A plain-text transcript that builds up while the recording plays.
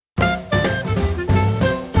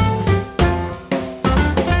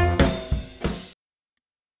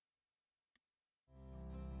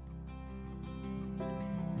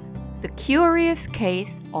Curious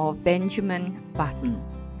Case of Benjamin Button,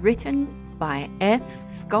 written by F.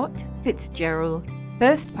 Scott Fitzgerald,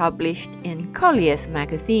 first published in Collier's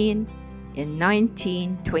Magazine in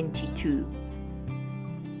 1922.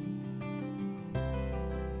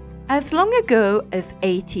 As long ago as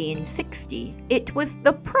 1860, it was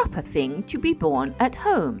the proper thing to be born at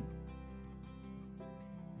home.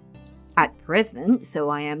 At present, so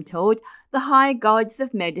I am told, the high gods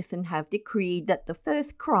of medicine have decreed that the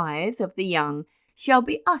first cries of the young shall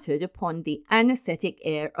be uttered upon the anaesthetic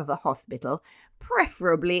air of a hospital,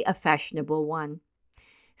 preferably a fashionable one.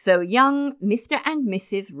 So young Mr. and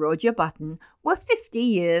Mrs. Roger Button were 50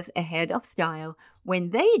 years ahead of style when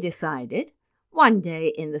they decided, one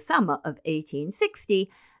day in the summer of 1860,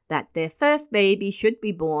 that their first baby should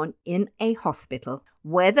be born in a hospital.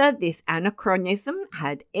 Whether this anachronism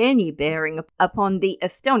had any bearing upon the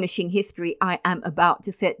astonishing history I am about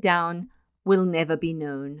to set down will never be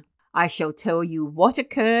known. I shall tell you what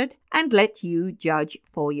occurred and let you judge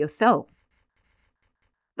for yourself.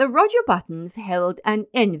 The Roger Buttons held an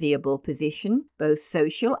enviable position, both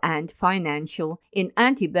social and financial, in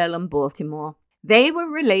antebellum Baltimore. They were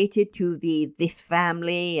related to the this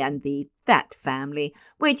family and the that family,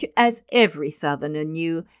 which, as every Southerner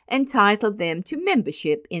knew, entitled them to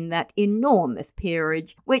membership in that enormous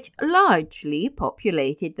peerage which largely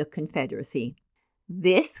populated the Confederacy.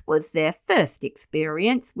 This was their first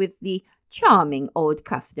experience with the charming old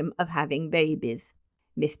custom of having babies.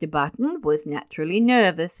 Mr. Button was naturally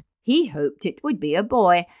nervous. He hoped it would be a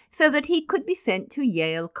boy, so that he could be sent to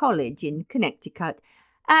Yale College in Connecticut,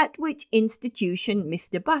 at which institution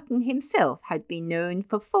Mr. Button himself had been known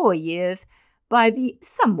for 4 years by the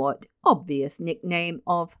somewhat obvious nickname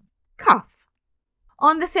of Cuff.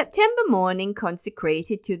 On the September morning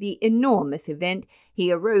consecrated to the enormous event,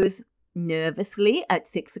 he arose nervously at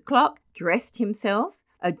 6 o'clock, dressed himself,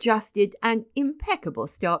 adjusted an impeccable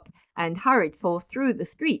stock, and hurried forth through the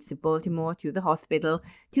streets of Baltimore to the hospital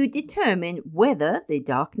to determine whether the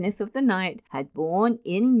darkness of the night had borne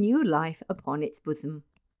in new life upon its bosom.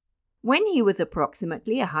 When he was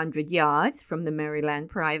approximately 100 yards from the Maryland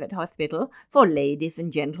Private Hospital for ladies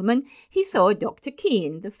and gentlemen, he saw Dr.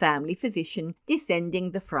 Keene, the family physician, descending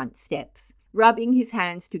the front steps, rubbing his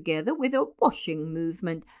hands together with a washing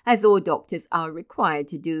movement, as all doctors are required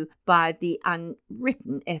to do by the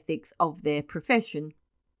unwritten ethics of their profession.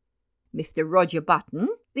 Mr. Roger Button,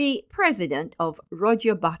 the president of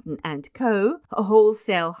Roger Button & Co., a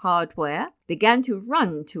wholesale hardware, began to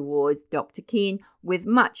run towards Dr. Keene with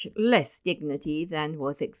much less dignity than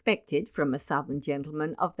was expected from a Southern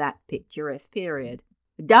gentleman of that picturesque period.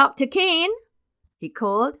 "Dr. Keene!" he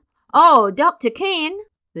called. "Oh, Dr. Keene!"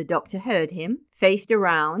 The doctor heard him, faced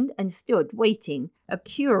around, and stood waiting, a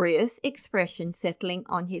curious expression settling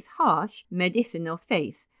on his harsh, medicinal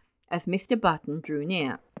face as Mr. Button drew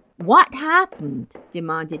near. "What happened?"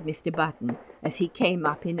 demanded Mr. Button, as he came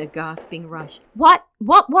up in a gasping rush. What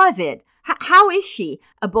was it? How is she?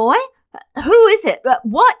 A boy? Who is it?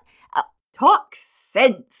 What?" "Talk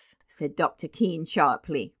sense," said Dr. Keene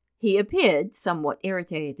sharply. He appeared somewhat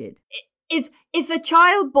irritated. Is a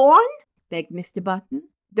child born?" begged Mr. Button.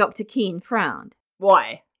 Dr. Keene frowned.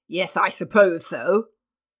 "Why, yes, I suppose so.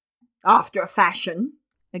 After a fashion."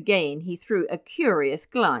 Again he threw a curious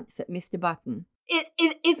glance at Mr. Button.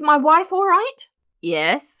 Is my wife all right?"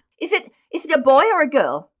 "Yes." Is it a boy or a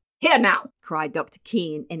girl?" "Here now," cried Dr.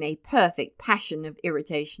 Keene in a perfect passion of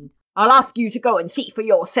irritation. "I'll ask you to go and see for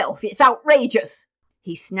yourself. It's outrageous."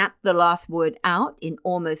 He snapped the last word out in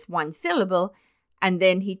almost one syllable, and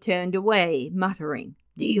then he turned away, muttering,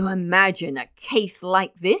 "Do you imagine a case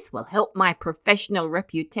like this will help my professional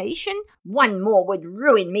reputation? One more would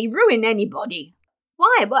ruin me, ruin anybody."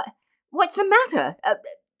 "Why? What's the matter?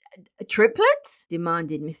 Triplets?"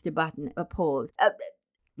 demanded Mr. Button, appalled.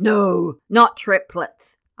 "No, not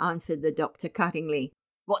triplets," answered the doctor cuttingly.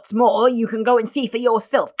 "What's more, you can go and see for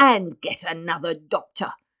yourself and get another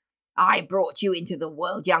doctor. I brought you into the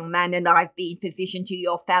world, young man, and I've been physician to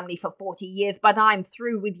your family for 40 years, but I'm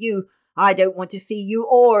through with you. I don't want to see you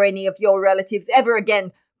or any of your relatives ever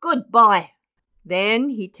again. Goodbye." Then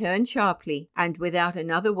he turned sharply, and without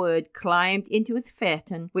another word climbed into his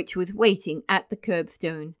phaeton, which was waiting at the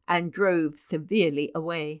curbstone, and drove severely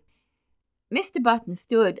away. Mr. Button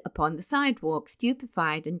stood upon the sidewalk,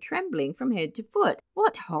 stupefied and trembling from head to foot.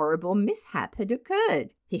 What horrible mishap had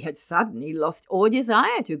occurred? He had suddenly lost all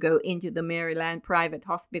desire to go into the Maryland Private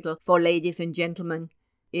Hospital for ladies and gentlemen.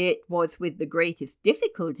 It was with the greatest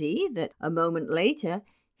difficulty that, a moment later,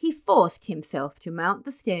 he forced himself to mount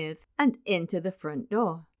the stairs and enter the front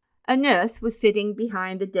door. A nurse was sitting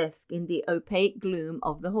behind a desk in the opaque gloom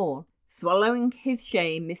of the hall. Swallowing his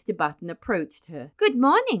shame, Mr. Button approached her. "Good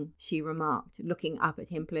morning," she remarked, looking up at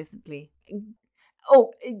him pleasantly.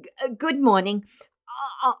 "Oh, good morning.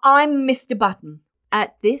 I'm Mr. Button."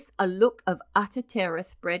 At this a look of utter terror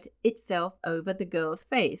spread itself over the girl's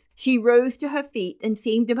face. She rose to her feet and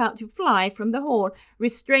seemed about to fly from the hall,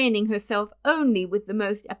 restraining herself only with the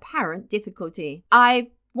most apparent difficulty.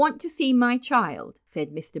 "I want to see my child,"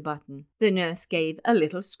 said Mr. Button. The nurse gave a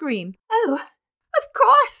little scream. "Oh, "Of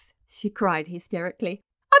course," she cried hysterically.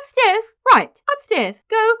 "Upstairs, right, upstairs.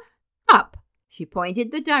 Go up." She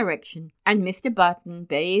pointed the direction, and Mr. Button,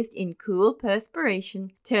 bathed in cool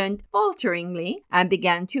perspiration, turned falteringly and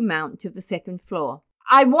began to mount to the second floor.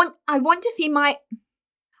 I want to see my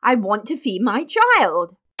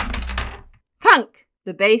child." Clunk!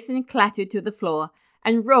 The basin clattered to the floor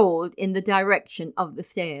and rolled in the direction of the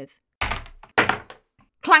stairs.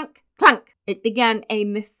 Clunk! Clunk! It began a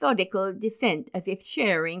methodical descent, as if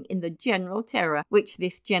sharing in the general terror which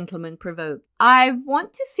this gentleman provoked. "I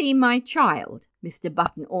want to see my child," Mr.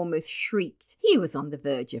 Button almost shrieked. He was on the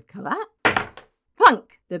verge of collapse.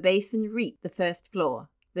 Clunk! The basin reached the first floor.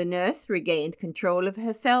 The nurse regained control of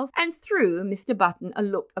herself and threw Mr. Button a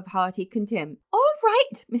look of hearty contempt. "All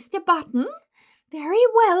right, Mr. Button. Very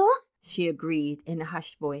well," she agreed in a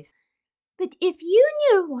hushed voice. "But if you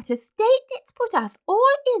knew what a state it's put us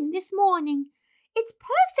all in this morning, it's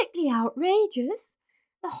perfectly outrageous.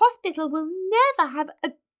 The hospital will never have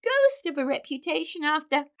a ghost of a reputation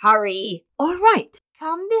after—" "Hurry!" "All right."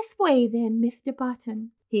 "Come this way then, Mr.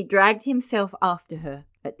 Button." He dragged himself after her.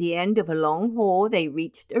 At the end of a long hall they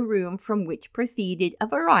reached a room from which proceeded a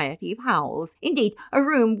variety of howls, indeed a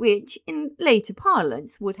room which, in later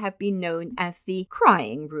parlance, would have been known as the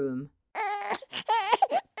crying room.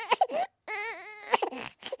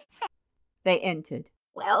 They entered.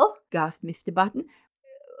 "Well," gasped Mr. Button.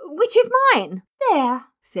 "Which is mine?" "There,"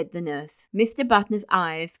 said the nurse. Mr. Button's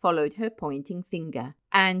eyes followed her pointing finger,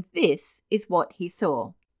 and this is what he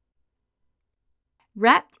saw.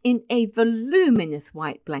 Wrapped in a voluminous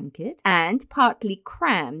white blanket, and partly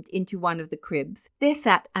crammed into one of the cribs, there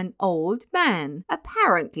sat an old man,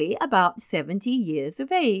 apparently about 70 years of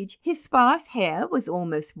age. His sparse hair was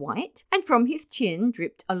almost white, and from his chin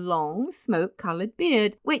dripped a long, smoke-coloured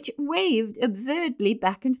beard, which waved absurdly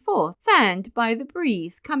back and forth, fanned by the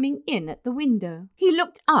breeze coming in at the window. He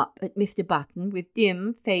looked up at Mr. Button with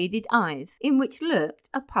dim, faded eyes, in which lurked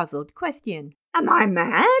a puzzled question. "Am I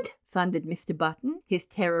mad?" thundered Mr. Button, his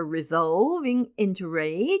terror resolving into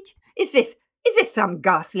rage. Is this some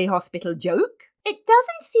ghastly hospital joke?" "It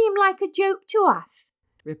doesn't seem like a joke to us,"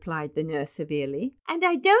 replied the nurse severely. "and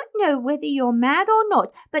I don't know whether you're mad or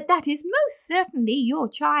not, but that is most certainly your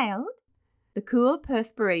child." The cool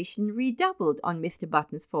perspiration redoubled on Mr.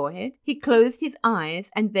 Button's forehead. He closed his eyes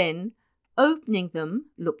and then, opening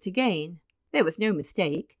them, looked again. There was no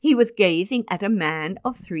mistake. He was gazing at a man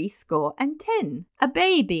of 70, a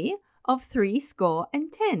baby of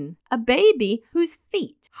 70, a baby whose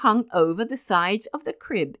feet hung over the sides of the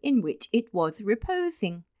crib in which it was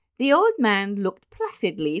reposing. The old man looked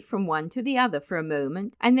placidly from one to the other for a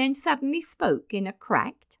moment, and then suddenly spoke in a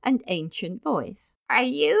cracked and ancient voice. "Are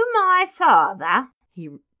you my father?" he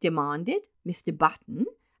demanded. Mr. Button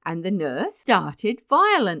and the nurse started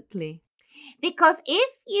violently. "Because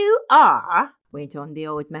if you are," went on the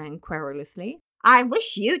old man querulously, "I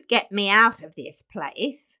wish you'd get me out of this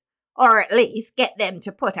place, or at least get them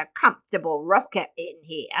to put a comfortable rocket in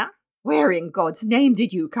here." "Where in God's name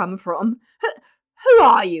did you come from? Who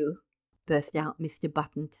are you?" burst out Mr.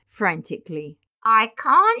 Button frantically. "I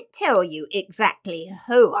can't tell you exactly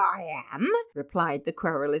who I am," replied the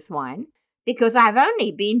querulous one, "because I've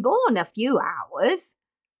only been born a few hours.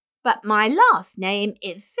 But my last name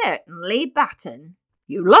is certainly Button."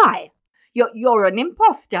 "You lie! You're an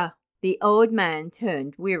impostor." The old man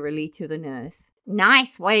turned wearily to the nurse.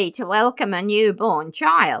 "Nice way to welcome a newborn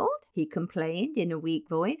child," he complained in a weak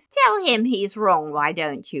voice. "Tell him he's wrong, why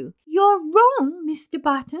don't you?" "You're wrong, Mr.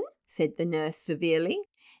 Button," said the nurse severely.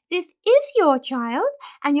 "This is your child,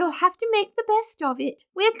 and you'll have to make the best of it.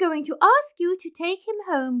 We're going to ask you to take him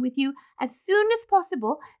home with you as soon as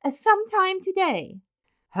possible, sometime today."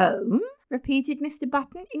 "Home?" repeated Mr.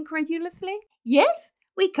 Button incredulously. "Yes,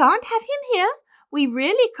 we can't have him here. We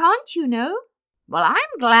really can't, you know." "Well,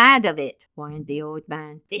 I'm glad of it," whined the old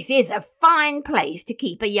man. "This is a fine place to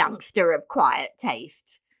keep a youngster of quiet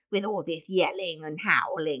tastes, with all this yelling and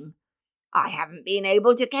howling. I haven't been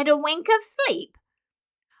able to get a wink of sleep.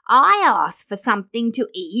 I asked for something to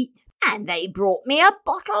eat, and they brought me a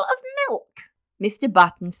bottle of milk." Mr.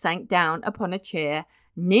 Button sank down upon a chair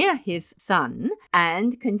near his son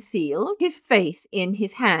and concealed his face in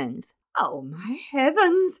his hands. "Oh, my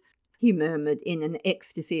heavens!" he murmured in an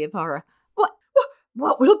ecstasy of horror.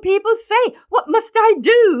 What will people say? What must I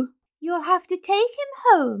do? You'll have to take him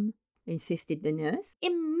home, insisted the nurse.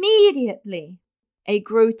 Immediately. A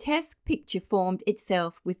grotesque picture formed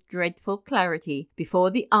itself with dreadful clarity before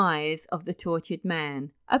the eyes of the tortured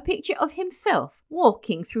man. A picture of himself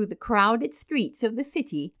walking through the crowded streets of the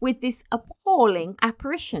city with this appalling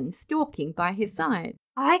apparition stalking by his side.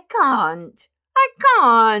 I can't,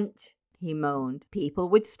 he moaned. People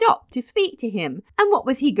would stop to speak to him, and what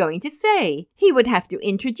was he going to say? He would have to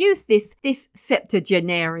introduce this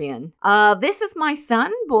septuagenarian. This is my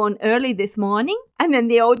son, born early this morning. And then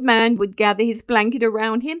the old man would gather his blanket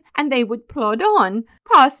around him, and they would plod on,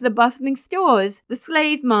 past the bustling stores, the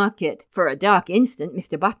slave market. For a dark instant,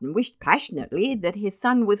 Mr. Button wished passionately that his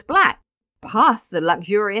son was black. Past the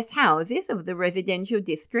luxurious houses of the residential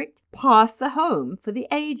district, past the home for the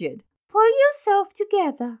aged. Pull yourself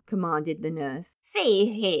together, commanded the nurse. See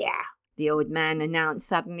here, the old man announced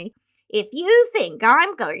suddenly. If you think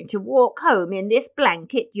I'm going to walk home in this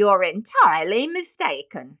blanket, you're entirely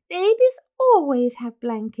mistaken. Babies always have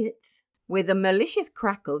blankets. With a malicious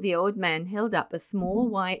crackle, the old man held up a small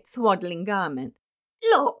white swaddling garment.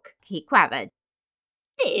 Look, he quavered.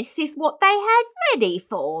 This is what they had ready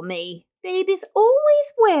for me. Babies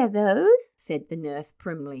always wear those, said the nurse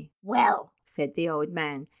primly. Well, said the old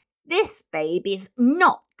man, this baby's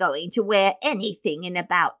not going to wear anything in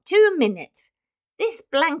about 2 minutes. This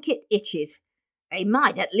blanket itches. They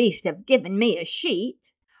might at least have given me a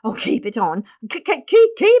sheet. Oh, keep it on. Keep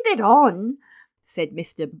it on, said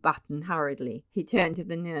Mr. Button hurriedly. He turned to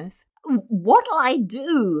the nurse. What'll I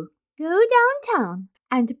do? Go downtown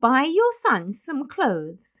and buy your son some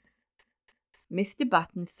clothes. Mr.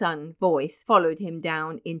 Button's son's voice followed him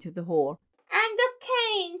down into the hall. And a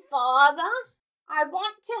cane, Father. I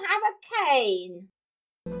want to have a cane.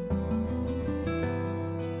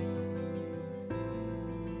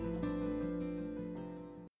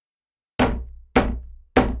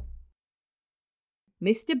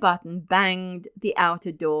 Mr. Button banged the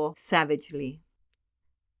outer door savagely.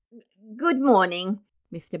 Good morning,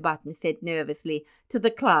 Mr. Button said nervously to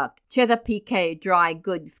the clerk, Chesapeake Dry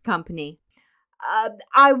Goods Company.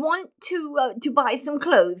 I want to buy some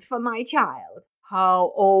clothes for my child.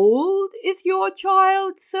 How old is your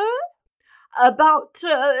child, sir? About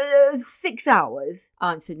 6 hours,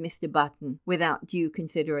 answered Mr. Button without due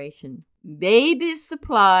consideration. Baby's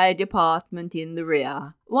supply department in the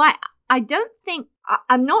rear. Why, I don't think...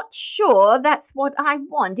 I'm not sure that's what I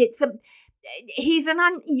want. He's an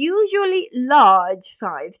unusually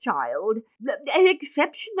large-sized child,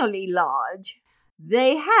 exceptionally large.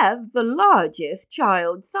 They have the largest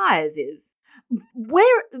child sizes.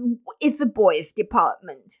 Where is the boys'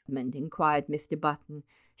 department? Inquired Mr. Button,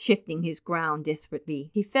 shifting his ground desperately.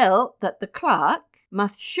 He felt that the clerk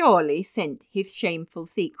must surely scent his shameful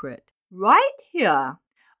secret. Right here.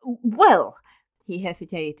 Well, he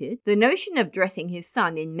hesitated. The notion of dressing his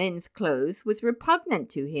son in men's clothes was repugnant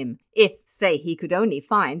to him. If, say, he could only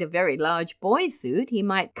find a very large boy's suit, he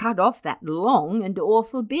might cut off that long and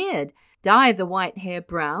awful beard, dye the white hair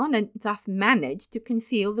brown, and thus manage to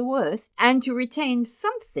conceal the worst, and to retain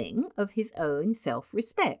something of his own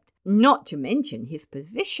self-respect, not to mention his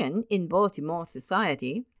position in Baltimore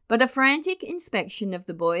society. But a frantic inspection of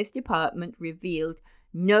the boys' department revealed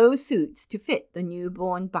no suits to fit the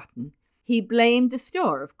newborn Button. He blamed the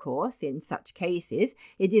store, of course. In such cases,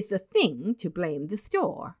 it is the thing to blame the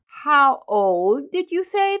store. How old did you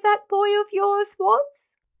say that boy of yours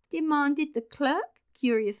was? Demanded the clerk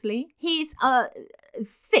curiously. He's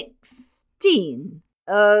 16.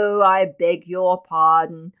 Oh, I beg your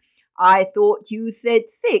pardon. I thought you said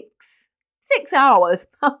 6. 6 hours.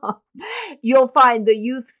 You'll find the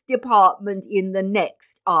youth's department in the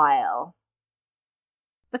next aisle.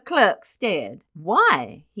 The clerk stared.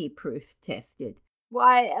 Why? He protested.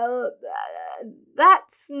 Why,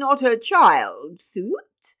 that's not a child's suit.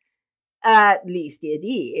 At least it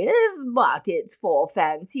is, but it's for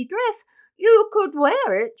fancy dress. You could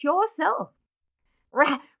wear it yourself.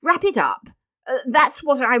 Wrap it up. That's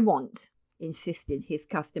what I want, insisted his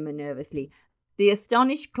customer nervously. The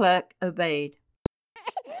astonished clerk obeyed.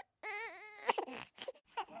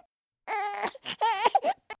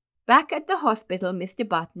 Back at the hospital, Mr.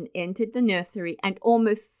 Button entered the nursery and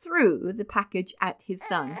almost threw the package at his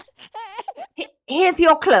son. Here's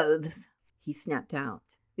your clothes, he snapped out.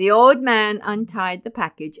 The old man untied the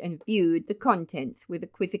package and viewed the contents with a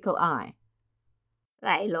quizzical eye.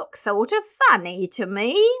 They look sort of funny to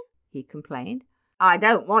me, he complained. I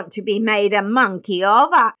don't want to be made a monkey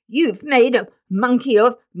of. You've made a monkey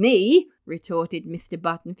of me, retorted Mr.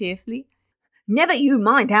 Button fiercely. Never you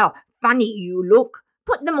mind how funny you look.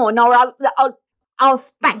 Put them on, or I'll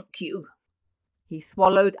spank you. He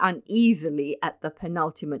swallowed uneasily at the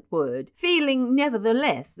penultimate word, feeling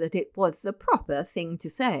nevertheless that it was the proper thing to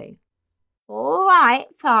say. All right,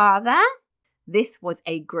 father. This was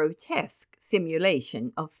a grotesque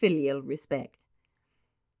simulation of filial respect.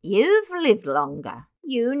 You've lived longer.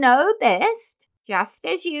 You know best, just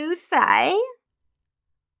as you say.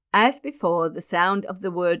 As before, the sound of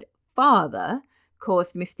the word father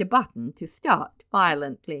caused Mr. Button to start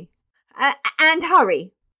violently. And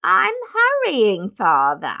hurry. I'm hurrying,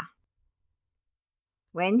 father.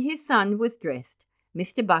 When his son was dressed,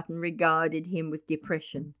 Mr. Button regarded him with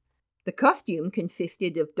depression. The costume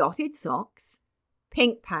consisted of dotted socks,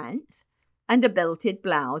 pink pants, and a belted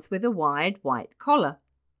blouse with a wide white collar.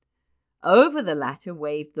 Over the latter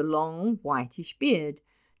waved the long whitish beard,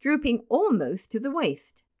 drooping almost to the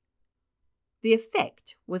waist. The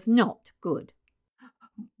effect was not good.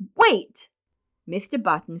 Wait! Mr.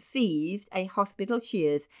 Button seized a hospital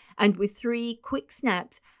shears and with 3 quick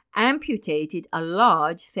snaps amputated a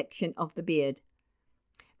large section of the beard.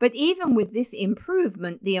 But even with this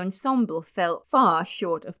improvement, the ensemble fell far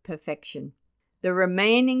short of perfection. The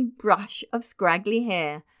remaining brush of scraggly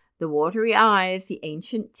hair, the watery eyes, the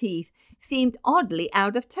ancient teeth, seemed oddly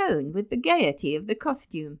out of tone with the gaiety of the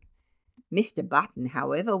costume. Mr. Button,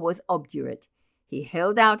 however, was obdurate. He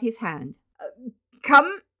held out his hand.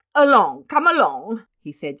 Come along,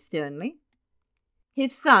 he said sternly.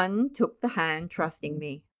 His son took the hand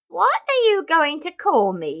trustingly. What are you going to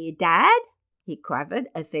call me, Dad? He quavered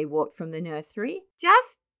as they walked from the nursery.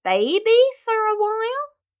 Just baby for a while?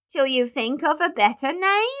 Till you think of a better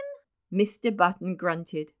name? Mr. Button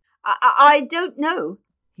grunted. I don't know,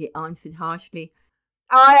 he answered harshly.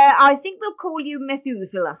 I think we'll call you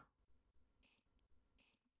Methuselah.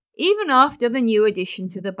 Even after the new addition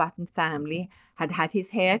to the Button family had had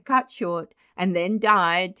his hair cut short and then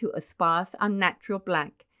dyed to a sparse, unnatural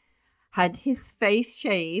black, had his face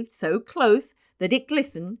shaved so close that it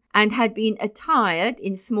glistened, and had been attired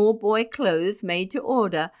in small boy clothes made to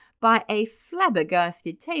order by a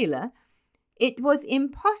flabbergasted tailor, it was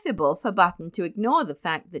impossible for Button to ignore the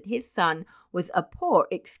fact that his son was a poor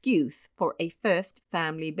excuse for a first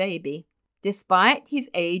family baby. Despite his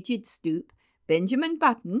aged stoop, Benjamin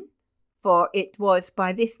Button, for it was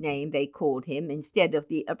by this name they called him instead of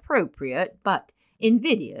the appropriate but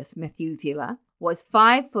invidious Methuselah, was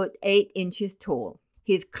 5 foot 8 inches tall.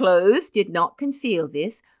 His clothes did not conceal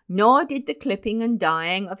this, nor did the clipping and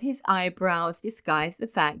dyeing of his eyebrows disguise the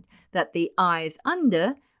fact that the eyes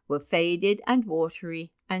under were faded and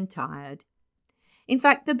watery and tired. In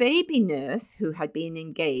fact, the baby nurse, who had been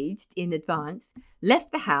engaged in advance,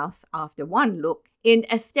 left the house after one look in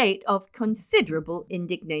a state of considerable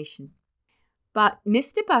indignation. But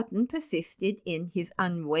Mr. Button persisted in his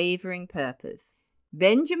unwavering purpose.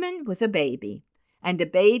 Benjamin was a baby, and a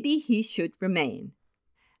baby he should remain.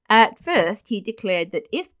 At first he declared that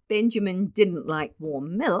if Benjamin didn't like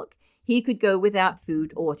warm milk, he could go without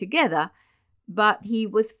food altogether, but he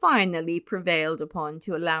was finally prevailed upon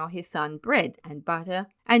to allow his son bread and butter,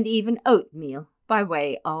 and even oatmeal, by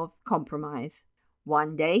way of compromise.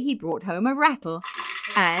 One day he brought home a rattle,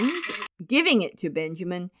 and, giving it to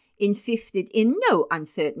Benjamin, insisted in no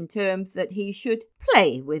uncertain terms that he should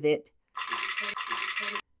play with it.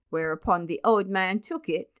 Whereupon the old man took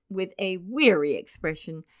it with a weary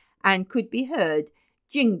expression, and could be heard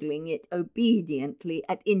jingling it obediently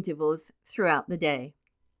at intervals throughout the day.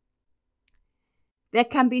 There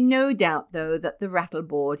can be no doubt, though, that the rattle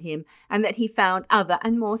bored him, and that he found other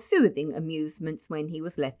and more soothing amusements when he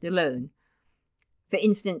was left alone. For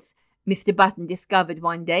instance, Mr. Button discovered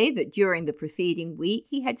one day that during the preceding week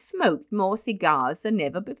he had smoked more cigars than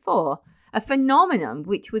ever before, a phenomenon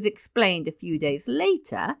which was explained a few days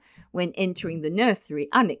later when entering the nursery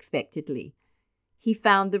unexpectedly. He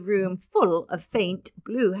found the room full of faint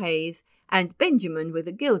blue haze, and Benjamin with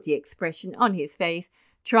a guilty expression on his face,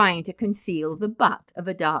 trying to conceal the butt of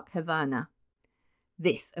a dark Havana.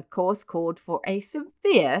 This, of course, called for a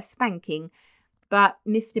severe spanking, but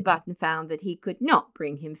Mr. Button found that he could not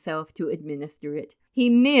bring himself to administer it. He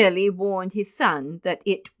merely warned his son that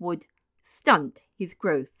it would stunt his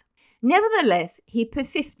growth. Nevertheless, he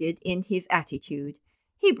persisted in his attitude.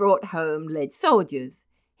 He brought home lead soldiers.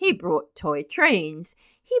 He brought toy trains.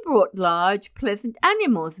 He brought large, pleasant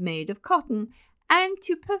animals made of cotton, and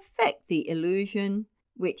to perfect the illusion,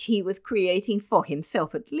 which he was creating for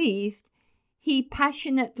himself at least, he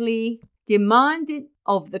passionately demanded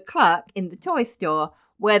of the clerk in the toy store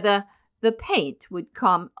whether the paint would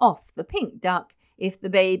come off the pink duck if the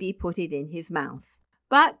baby put it in his mouth.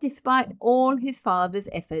 But despite all his father's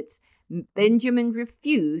efforts, Benjamin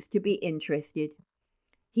refused to be interested.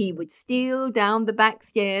 He would steal down the back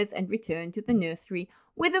stairs and return to the nursery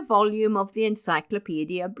with a volume of the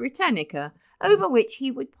Encyclopaedia Britannica, over which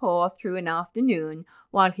he would pore through an afternoon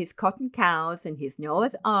while his cotton cows and his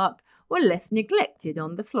Noah's Ark were left neglected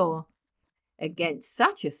on the floor. Against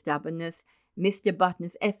such a stubbornness, Mr.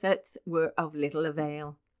 Button's efforts were of little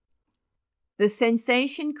avail. The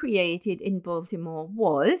sensation created in Baltimore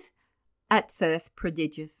was, at first,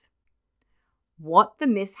 prodigious. What the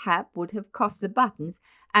mishap would have cost the Buttons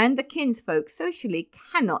and the kinsfolk socially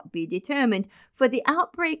cannot be determined, for the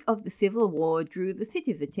outbreak of the Civil War drew the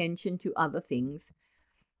city's attention to other things.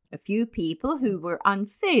 A few people who were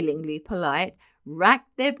unfailingly polite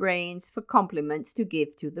racked their brains for compliments to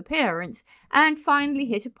give to the parents, and finally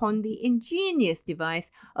hit upon the ingenious device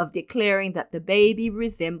of declaring that the baby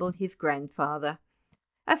resembled his grandfather,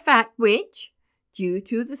 a fact which, due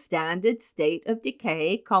to the standard state of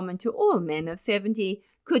decay common to all men of 70,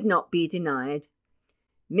 could not be denied.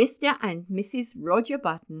 Mr. and Mrs. Roger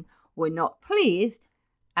Button were not pleased,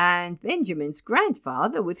 and Benjamin's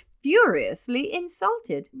grandfather was furiously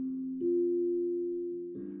insulted.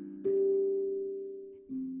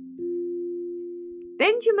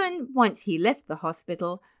 Benjamin, once he left the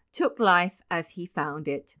hospital, took life as he found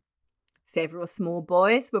it. Several small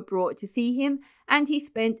boys were brought to see him, and he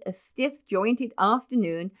spent a stiff-jointed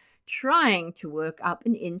afternoon trying to work up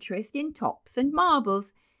an interest in tops and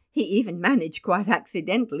marbles. He even managed quite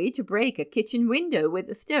accidentally to break a kitchen window with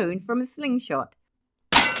a stone from a slingshot,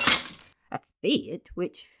 a feat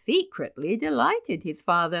which secretly delighted his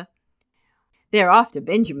father. Thereafter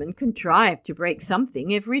Benjamin contrived to break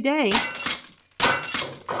something every day.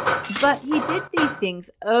 But he did these things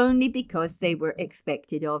only because they were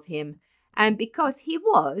expected of him, and because he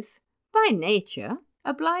was, by nature,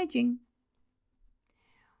 obliging.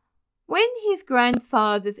 When his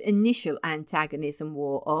grandfather's initial antagonism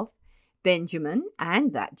wore off, Benjamin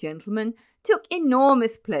and that gentleman took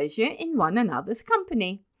enormous pleasure in one another's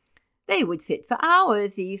company. They would sit for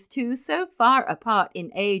hours, these two, so far apart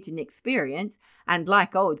in age and experience, and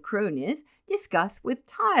like old cronies, discuss with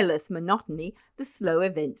tireless monotony the slow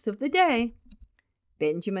events of the day.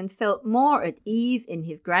 Benjamin felt more at ease in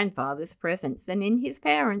his grandfather's presence than in his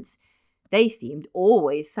parents'. They seemed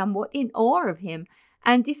always somewhat in awe of him,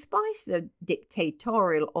 and despite the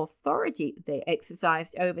dictatorial authority they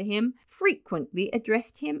exercised over him, frequently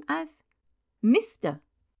addressed him as Mr.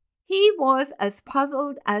 He was as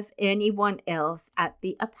puzzled as anyone else at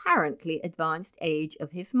the apparently advanced age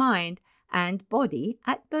of his mind and body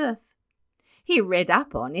at birth. He read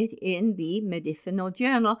up on it in the Medicinal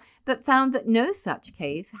Journal, but found that no such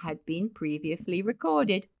case had been previously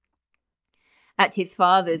recorded. At his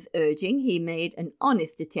father's urging, he made an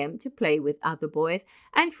honest attempt to play with other boys,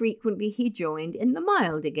 and frequently he joined in the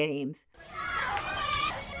milder games.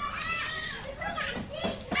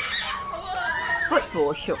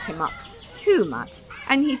 Football shook him up too much,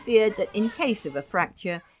 and he feared that in case of a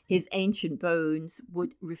fracture, his ancient bones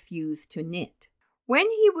would refuse to knit. When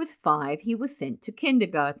he was 5, he was sent to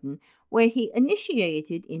kindergarten, where he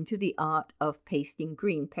initiated into the art of pasting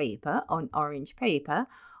green paper on orange paper,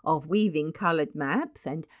 of weaving coloured maps,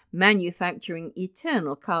 and manufacturing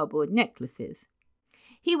eternal cardboard necklaces.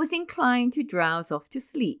 He was inclined to drowse off to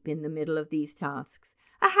sleep in the middle of these tasks,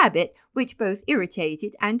 a habit which both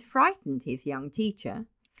irritated and frightened his young teacher.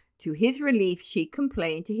 To his relief, she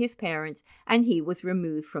complained to his parents, and he was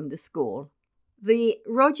removed from the school. The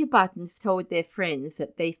Roger Buttons told their friends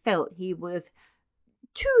that they felt he was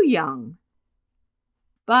too young.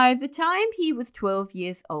 By the time he was 12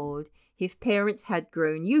 years old, his parents had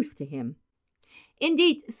grown used to him.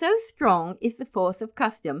 Indeed, so strong is the force of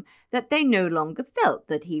custom that they no longer felt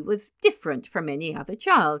that he was different from any other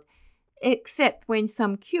child, except when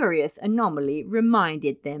some curious anomaly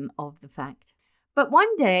reminded them of the fact. But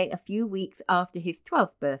one day, a few weeks after his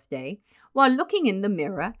 12th birthday, while looking in the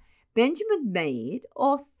mirror, Benjamin made,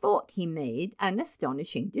 or thought he made, an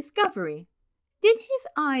astonishing discovery. Did his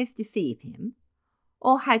eyes deceive him?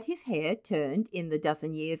 Or had his hair turned in the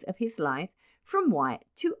dozen years of his life from white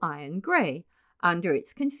to iron grey under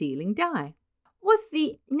its concealing dye? Was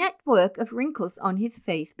the network of wrinkles on his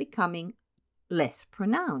face becoming less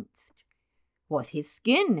pronounced? Was his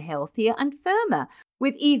skin healthier and firmer,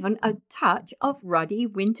 with even a touch of ruddy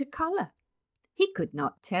winter colour? He could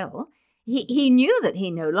not tell. He knew that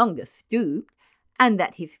he no longer stooped, and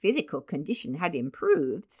that his physical condition had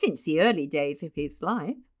improved since the early days of his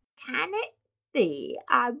life. Can it be?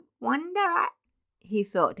 I wonder, he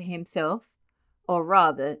thought to himself, or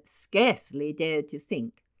rather scarcely dared to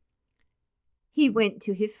think. He went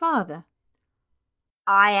to his father.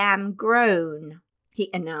 I am grown, he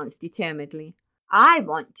announced determinedly. I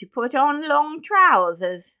want to put on long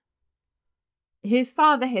trousers. His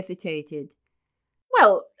father hesitated.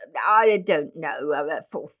 Well, I don't know.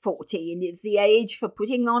 14 is the age for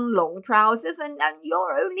putting on long trousers, and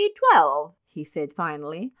you're only 12, he said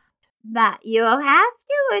finally. But you'll have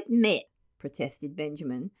to admit, protested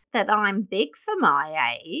Benjamin, that I'm big for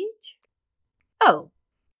my age. Oh,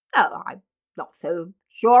 I'm not so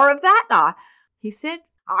sure of that, he said.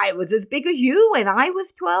 I was as big as you when I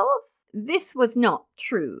was 12. This was not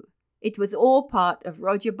true. It was all part of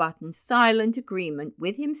Roger Button's silent agreement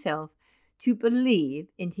with himself to believe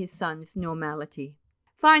in his son's normality.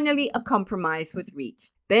 Finally, a compromise was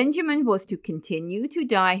reached. Benjamin was to continue to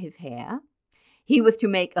dye his hair. He was to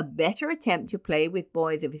make a better attempt to play with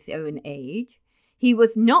boys of his own age. He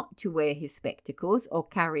was not to wear his spectacles or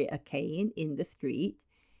carry a cane in the street.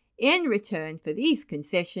 In return for these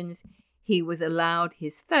concessions, he was allowed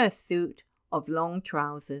his first suit of long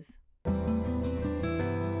trousers.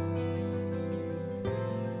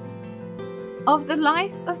 Of the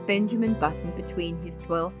life of Benjamin Button between his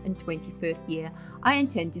 12th and 21st year, I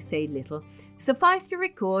intend to say little. Suffice to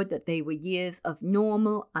record that they were years of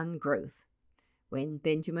normal ungrowth. When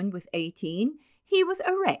Benjamin was 18, he was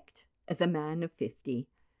erect as a man of 50.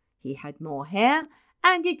 He had more hair,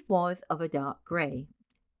 and it was of a dark grey.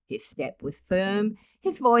 His step was firm,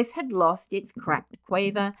 his voice had lost its cracked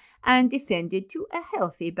quaver and descended to a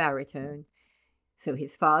healthy baritone. So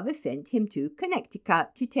his father sent him to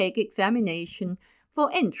Connecticut to take examination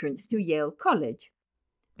for entrance to Yale College.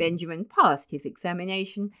 Benjamin passed his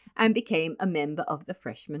examination and became a member of the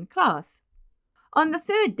freshman class. On the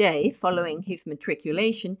third day following his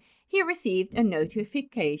matriculation, he received a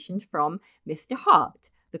notification from Mr. Hart,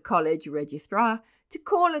 the college registrar, to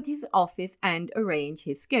call at his office and arrange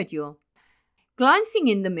his schedule. Glancing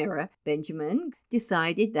in the mirror, Benjamin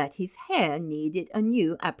decided that his hair needed a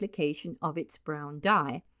new application of its brown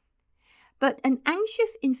dye. But an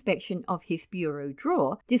anxious inspection of his bureau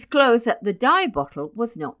drawer disclosed that the dye bottle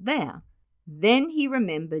was not there. Then he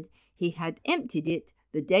remembered he had emptied it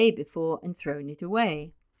the day before and thrown it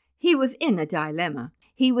away. He was in a dilemma.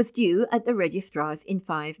 He was due at the registrar's in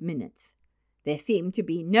 5 minutes. There seemed to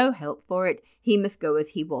be no help for it. He must go as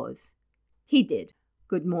he was. He did.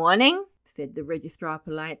 "Good morning," said the registrar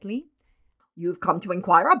politely. "You've come to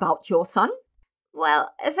inquire about your son?"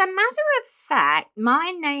 "Well, as a matter of fact,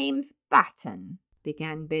 my name's Button,"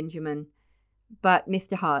 began Benjamin. But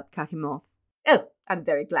Mr. Hart cut him off. "Oh, I'm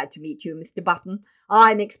very glad to meet you, Mr. Button.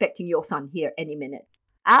 I'm expecting your son here any minute."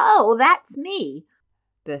 "Oh, that's me,"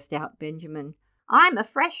 burst out Benjamin. "I'm a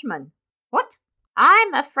freshman." "What?"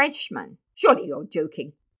 "I'm a freshman." "Surely you're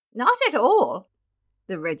joking." "Not at all."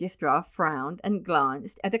 The registrar frowned and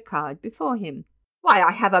glanced at a card before him. "Why,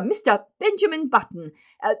 I have a Mr. Benjamin Button.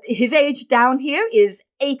 His age down here is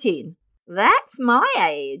 18. "That's my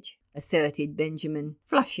age," asserted Benjamin,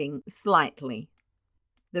 flushing slightly.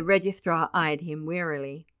 The registrar eyed him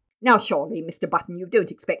wearily. "Now surely, Mr. Button, you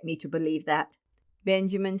don't expect me to believe that."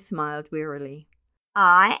 Benjamin smiled wearily.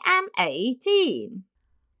 "I am 18,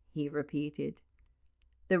 he repeated.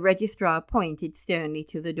 The registrar pointed sternly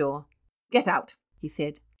to the door. "Get out," he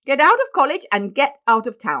said. "Get out of college and get out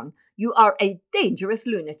of town. You are a dangerous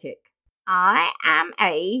lunatic." "I am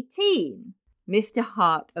 18. Mr.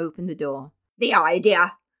 Hart opened the door. "The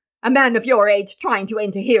idea! A man of your age trying to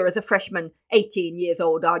enter here as a freshman. 18 years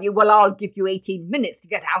old, are you? Well, I'll give you 18 minutes to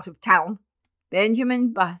get out of town."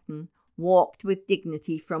 Benjamin Button walked with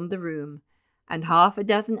dignity from the room, and half a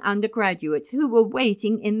dozen undergraduates who were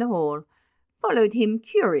waiting in the hall followed him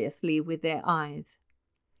curiously with their eyes.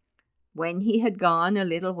 When he had gone a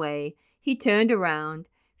little way, he turned around,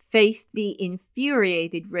 faced the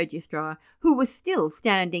infuriated registrar, who was still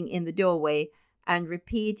standing in the doorway, and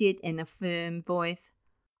repeated in a firm voice,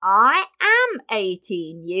 "I am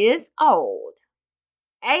 18 years old.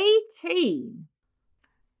 18.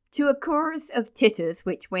 To a chorus of titters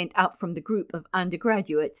which went up from the group of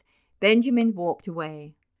undergraduates, Benjamin walked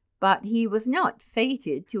away. But he was not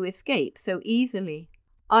fated to escape so easily.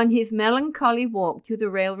 On his melancholy walk to the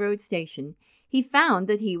railroad station, he found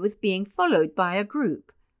that he was being followed by a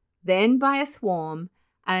group, then by a swarm,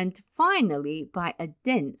 and finally by a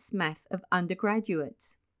dense mass of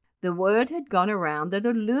undergraduates. The word had gone around that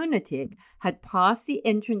a lunatic had passed the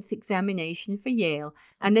entrance examination for Yale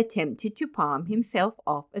and attempted to palm himself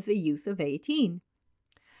off as a youth of 18.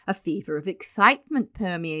 A fever of excitement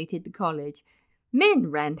permeated the college.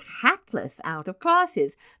 Men ran hatless out of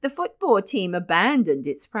classes. The football team abandoned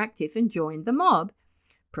its practice and joined the mob.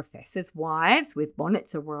 Professors' wives, with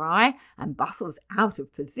bonnets awry and bustles out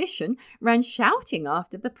of position, ran shouting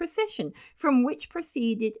after the procession, from which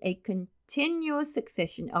proceeded a continuous continuous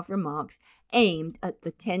succession of remarks aimed at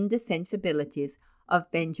the tender sensibilities of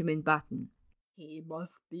Benjamin Button. He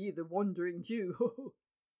must be the Wandering Jew.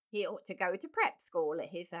 He ought to go to prep school at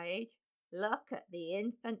his age. Look at the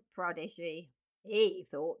infant prodigy. He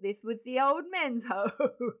thought this was the old men's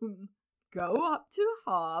home. Go up to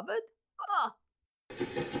Harvard? Ah!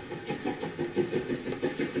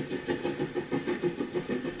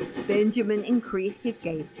 Benjamin increased his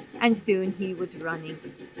gait, and soon he was running.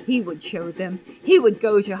 He would show them. He would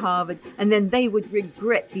go to Harvard, and then they would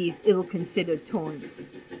regret these ill-considered taunts.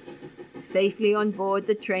 Safely on board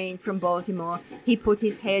the train from Baltimore, he put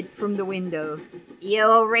his head from the window.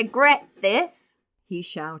 You'll regret this, he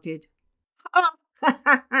shouted.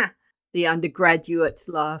 The undergraduates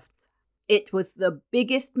laughed. It was the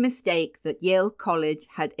biggest mistake that Yale College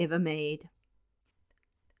had ever made.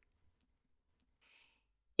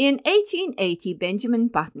 In 1880, Benjamin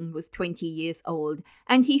Button was 20 years old,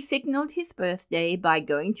 and he signalled his birthday by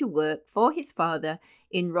going to work for his father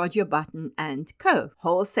in Roger Button & Co.,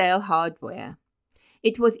 wholesale hardware.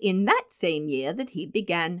 It was in that same year that he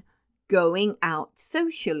began going out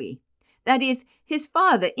socially. That is, his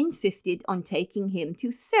father insisted on taking him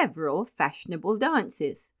to several fashionable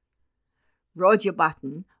dances. Roger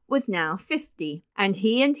Button was now 50, and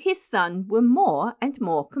he and his son were more and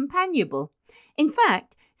more companionable. In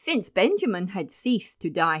fact, since Benjamin had ceased to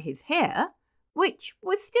dye his hair, which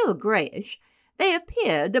was still greyish, they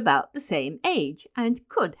appeared about the same age and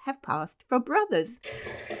could have passed for brothers.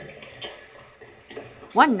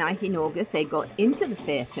 One night in August they got into the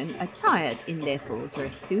phaeton attired in their full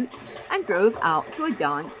dress suits and drove out to a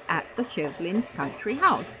dance at the Shevlins' country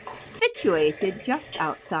house, situated just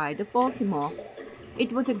outside of Baltimore.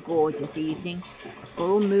 It was a gorgeous evening. A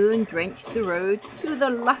full moon drenched the road to the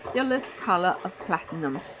lustreless colour of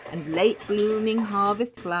platinum, and late-blooming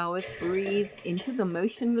harvest flowers breathed into the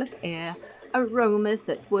motionless air aromas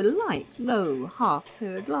that were like low,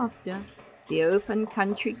 half-heard laughter. The open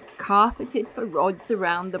country carpeted for rods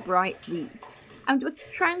around the bright wheat, and was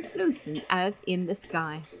translucent as in the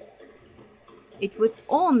sky. It was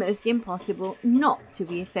almost impossible not to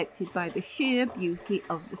be affected by the sheer beauty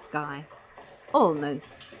of the sky.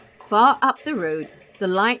 Almost. Far up the road, the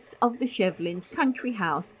lights of the Shevlins' country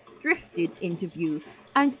house drifted into view,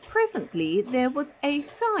 and presently there was a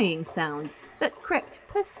sighing sound that crept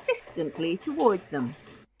persistently towards them.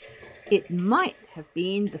 It might have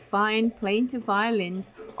been the fine plaintive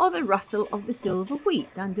violins or the rustle of the silver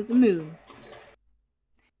wheat under the moon.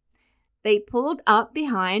 They pulled up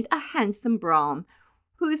behind a handsome brougham,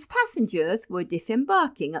 whose passengers were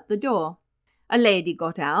disembarking at the door. A lady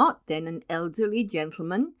got out, then an elderly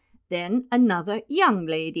gentleman, then another young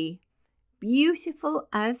lady, beautiful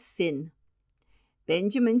as sin.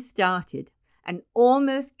 Benjamin started. An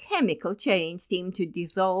almost chemical change seemed to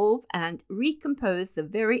dissolve and recompose the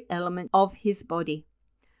very element of his body.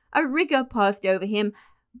 A rigour passed over him,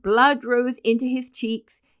 blood rose into his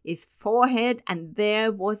cheeks, his forehead, and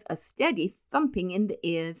there was a steady thumping in the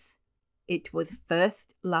ears. It was first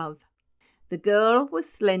love. The girl was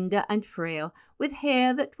slender and frail, with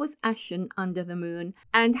hair that was ashen under the moon,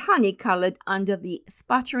 and honey-coloured under the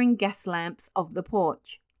sputtering gas lamps of the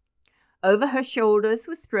porch. Over her shoulders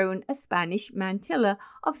was thrown a Spanish mantilla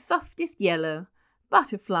of softest yellow,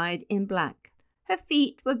 butterflied in black. Her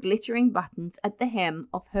feet were glittering buttons at the hem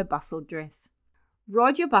of her bustled dress.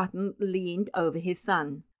 Roger Button leaned over his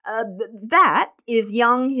son. That is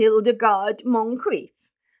young Hildegarde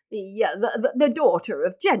Moncrief, the daughter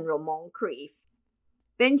of General Moncrief.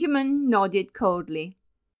 Benjamin nodded coldly.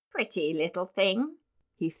 Pretty little thing,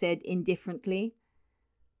 he said indifferently.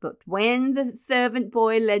 But when the servant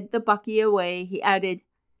boy led the bucky away, he added,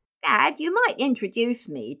 Dad, you might introduce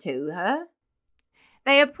me to her.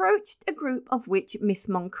 They approached a group of which Miss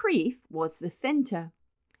Moncrief was the centre.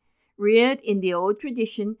 Reared in the old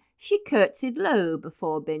tradition, she curtsied low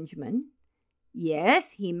before Benjamin.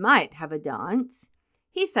 Yes, he might have a dance.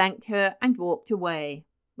 He thanked her and walked away.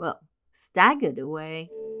 Well, staggered away.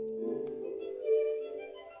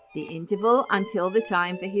 The interval until the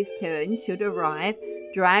time for his turn should arrive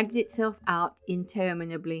dragged itself out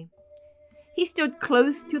interminably. He stood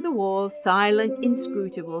close to the wall, silent,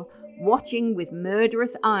 inscrutable, watching with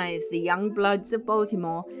murderous eyes the young bloods of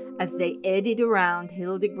Baltimore as they eddied around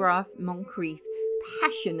Hildegarde Moncrief,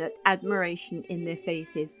 passionate admiration in their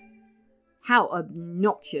faces. How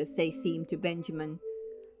obnoxious they seemed to Benjamin!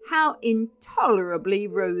 How intolerably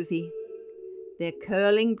rosy! Their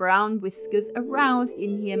curling brown whiskers aroused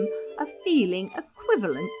in him a feeling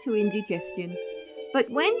equivalent to indigestion. But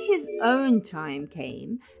when his own time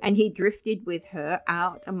came, and he drifted with her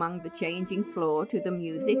out among the changing floor to the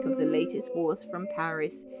music of the latest waltz from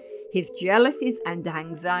Paris, His jealousies and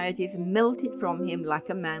anxieties melted from him like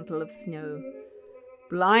a mantle of snow.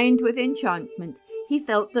 Blind with enchantment, he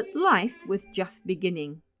felt that life was just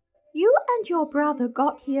beginning. "You and your brother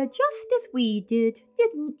got here just as we did,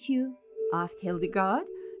 didn't you?" Asked Hildegard,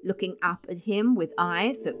 looking up at him with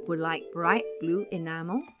eyes that were like bright blue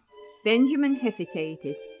enamel. Benjamin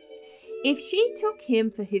hesitated. If she took him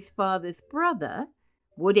for his father's brother,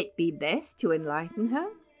 would it be best to enlighten her?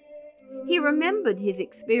 He remembered his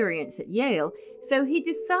experience at Yale, so he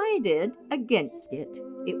decided against it.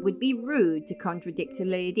 It would be rude to contradict a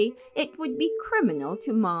lady. It would be criminal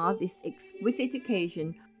to mar this exquisite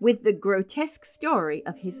occasion with the grotesque story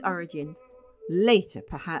of his origin. Later,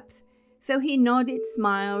 perhaps. So he nodded,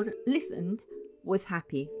 smiled, listened, was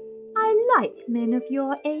happy. "I like men of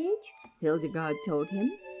your age," Hildegard told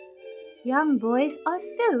him. "Young boys are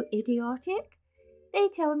so idiotic. They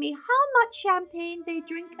tell me how much champagne they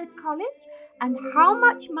drink at college and how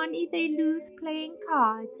much money they lose playing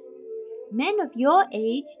cards. Men of your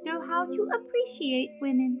age know how to appreciate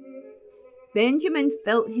women." Benjamin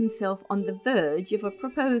felt himself on the verge of a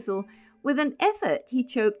proposal. With an effort, he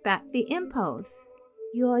choked back the impulse.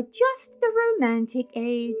 "You're just the romantic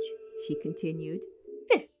age," she continued.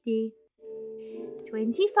 50.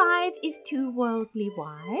 25 is too worldly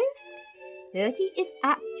wise. 30 is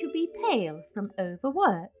apt to be pale from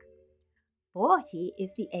overwork. 40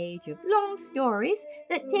 is the age of long stories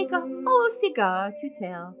that take a whole cigar to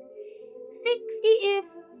tell. 60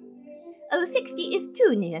 is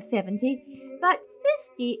too near 70, but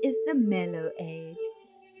 50 is the mellow age.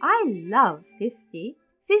 I love 50.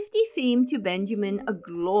 50 seemed to Benjamin a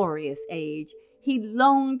glorious age. He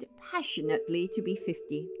longed passionately to be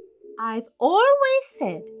 50. "I've always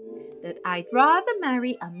said that I'd rather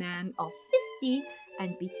marry a man of 50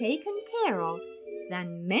 and be taken care of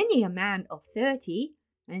than many a man of 30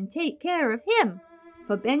 and take care of him."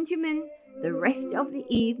 For Benjamin, the rest of the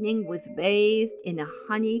evening was bathed in a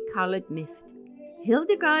honey-coloured mist.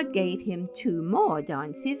 Hildegard gave him 2 more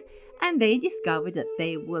dances, and they discovered that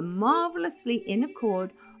they were marvellously in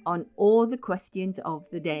accord on all the questions of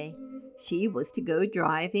the day. She was to go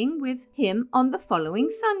driving with him on the following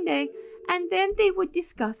Sunday, and then they would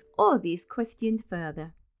discuss all these questions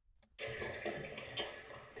further.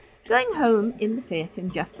 Going home in the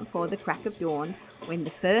phaeton just before the crack of dawn, when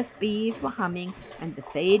the first bees were humming and the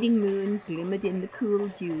fading moon glimmered in the cool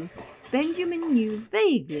dew, Benjamin knew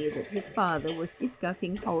vaguely that his father was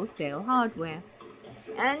discussing wholesale hardware.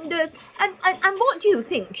 And what do you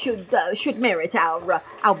think should merit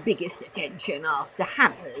our biggest attention after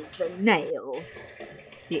hammers and nails?"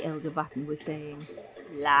 the elder Button was saying.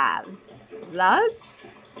 "Lugs?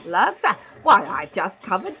 Lugs? Why, I've just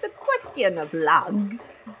covered the question of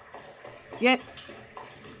lugs."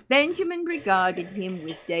 Benjamin regarded him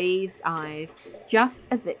with dazed eyes, just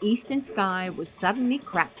as the eastern sky was suddenly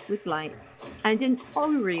cracked with light, and an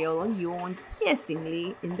oriole yawned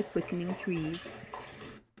piercingly in the quickening trees.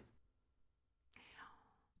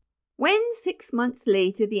 When 6 months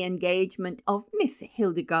later the engagement of Miss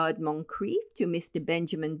Hildegard Moncrieff to Mr.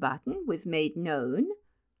 Benjamin Button was made known,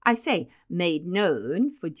 I say made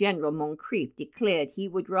known, for General Moncrieff declared he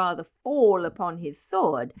would rather fall upon his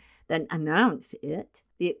sword than announce it,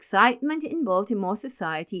 the excitement in Baltimore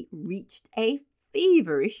society reached a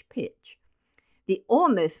feverish pitch. The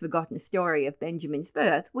almost forgotten story of Benjamin's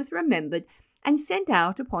birth was remembered and sent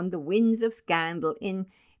out upon the winds of scandal in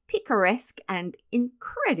picaresque and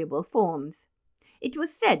incredible forms. It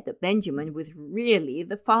was said that Benjamin was really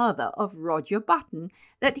the father of Roger Button,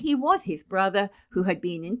 that he was his brother who had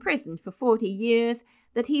been in prison for 40 years,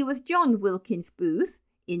 that he was John Wilkins Booth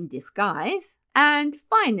in disguise, and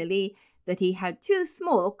finally that he had 2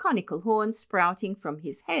 small conical horns sprouting from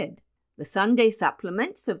his head. The Sunday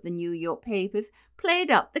supplements of the New York papers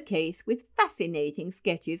played up the case with fascinating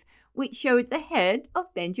sketches which showed the head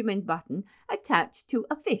of Benjamin Button attached to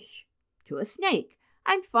a fish, to a snake,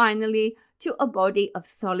 and finally to a body of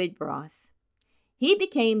solid brass. He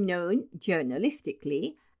became known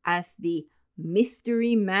journalistically as the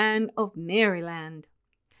Mystery Man of Maryland.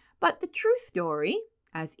 But the true story,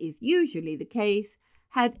 as is usually the case,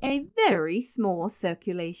 had a very small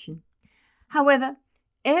circulation. However,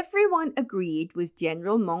 everyone agreed with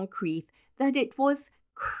General Moncrieff that it was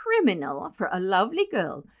criminal for a lovely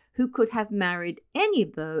girl who could have married any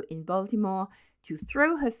beau in Baltimore to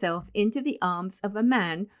throw herself into the arms of a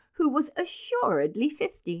man who was assuredly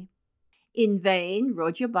 50. In vain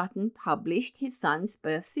Roger Button published his son's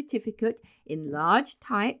birth certificate in large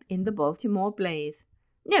type in the Baltimore Blaze.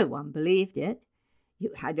 No one believed it.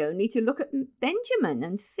 You had only to look at Benjamin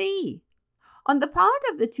and see. On the part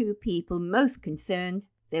of the 2 people most concerned,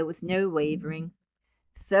 there was no wavering.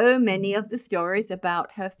 So many of the stories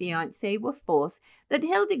about her fiancé were false that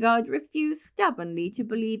Hildegard refused stubbornly to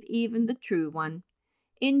believe even the true one.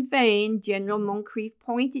 In vain General Moncrief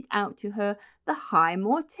pointed out to her the high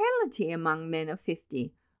mortality among men of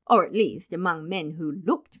 50, or at least among men who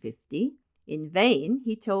looked 50. In vain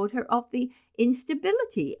he told her of the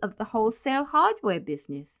instability of the wholesale hardware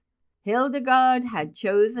business. Hildegard had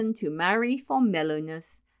chosen to marry for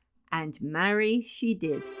mellowness, and marry she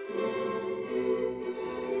did.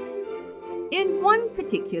 In one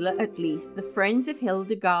particular at least the friends of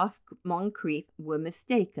Hildegard Moncrief were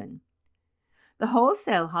mistaken. The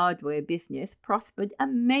wholesale hardware business prospered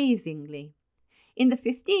amazingly. In the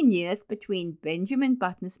 15 years between Benjamin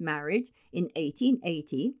Button's marriage in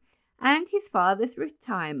 1880 and his father's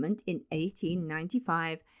retirement in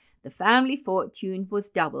 1895, the family fortune was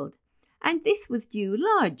doubled, and this was due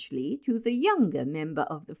largely to the younger member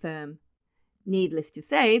of the firm. Needless to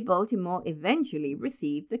say, Baltimore eventually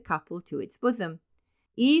received the couple to its bosom.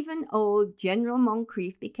 Even old General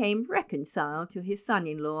Moncrief became reconciled to his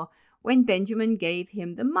son-in-law when Benjamin gave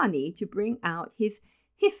him the money to bring out his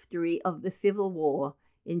History of the Civil War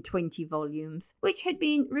in 20 volumes, which had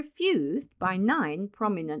been refused by 9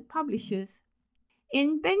 prominent publishers.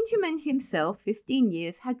 In Benjamin himself 15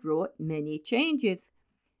 years had wrought many changes.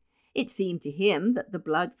 It seemed to him that the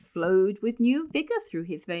blood flowed with new vigor through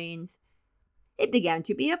his veins. It began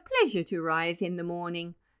to be a pleasure to rise in the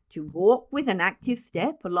morning, to walk with an active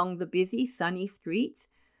step along the busy, sunny streets,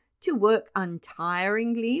 to work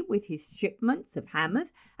untiringly with his shipments of hammers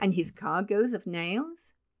and his cargoes of nails.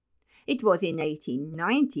 It was in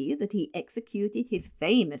 1890 that he executed his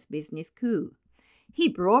famous business coup. He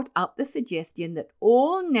brought up the suggestion that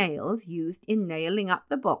all nails used in nailing up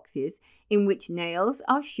the boxes in which nails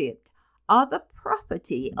are shipped are the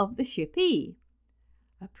property of the shippee.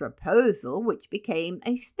 A proposal which became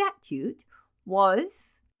a statute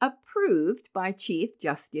was approved by Chief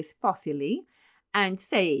Justice Fosili and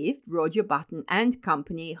saved Roger Button and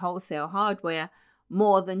Company Wholesale Hardware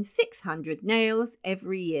more than 600 nails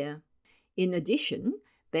every year. In addition,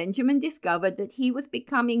 Benjamin discovered that he was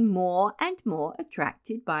becoming more and more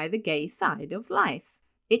attracted by the gay side of life.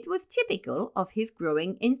 It was typical of his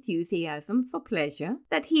growing enthusiasm for pleasure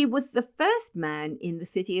that he was the first man in the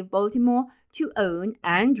city of Baltimore to own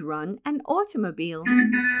and run an automobile.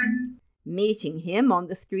 Meeting him on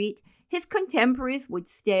the street, his contemporaries would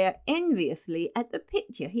stare enviously at the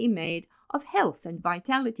picture he made of health and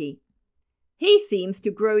vitality. "He seems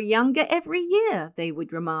to grow younger every year," they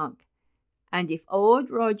would remark. And if old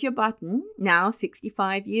Roger Button, now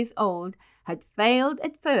 65 years old, had failed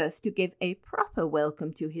at first to give a proper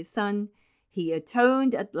welcome to his son, he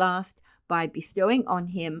atoned at last by bestowing on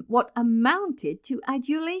him what amounted to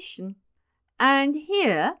adulation. And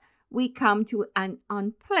here we come to an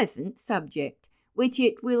unpleasant subject, which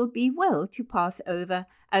it will be well to pass over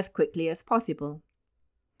as quickly as possible.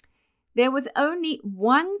 There was only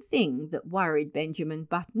one thing that worried Benjamin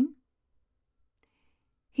Button.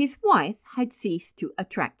 His wife had ceased to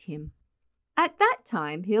attract him. At that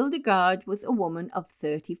time Hildegard was a woman of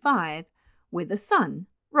 35, with a son,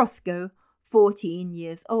 Roscoe, 14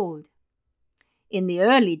 years old. In the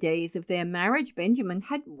early days of their marriage Benjamin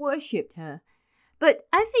had worshipped her, but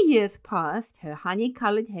as the years passed her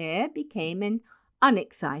honey-coloured hair became an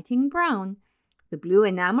unexciting brown. The blue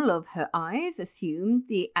enamel of her eyes assumed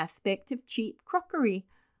the aspect of cheap crockery.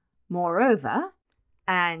 Moreover,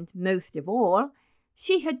 and most of all,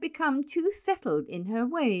 she had become too settled in her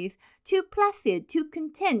ways, too placid, too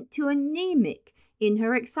content, too anemic in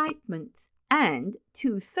her excitements, and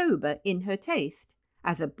too sober in her taste.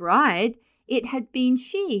 As a bride, it had been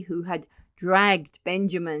she who had dragged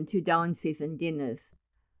Benjamin to dances and dinners.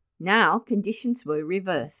 Now conditions were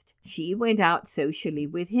reversed. She went out socially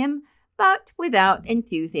with him, but without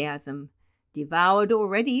enthusiasm, devoured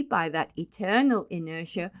already by that eternal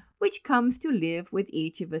inertia which comes to live with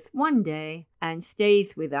each of us one day and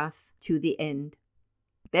stays with us to the end.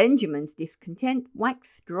 Benjamin's discontent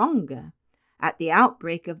waxed stronger. At the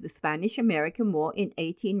outbreak of the Spanish-American War in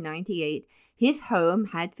 1898, his home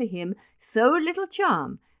had for him so little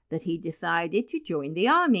charm that he decided to join the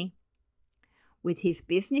army. With his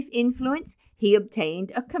business influence, he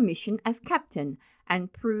obtained a commission as captain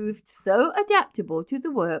and proved so adaptable to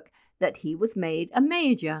the work that he was made a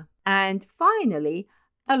major and finally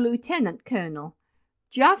a lieutenant colonel,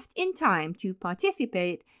 just in time to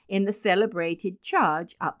participate in the celebrated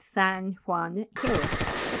charge up San Juan Hill.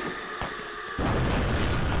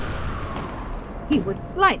 He was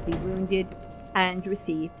slightly wounded and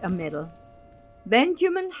received a medal.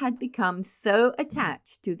 Benjamin had become so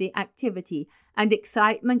attached to the activity and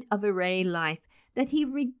excitement of array life that he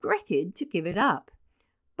regretted to give it up.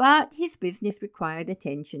 But his business required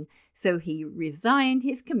attention, so he resigned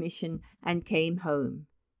his commission and came home.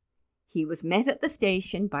 He was met at the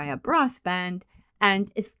station by a brass band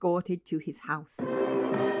and escorted to his house.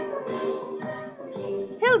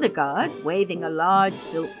 Hildegard, waving a large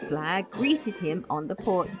silk flag, greeted him on the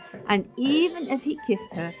porch, and even as he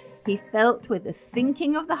kissed her, he felt with a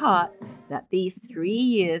sinking of the heart that these 3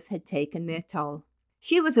 years had taken their toll.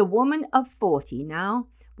 She was a woman of 40 now,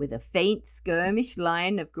 with a faint skirmish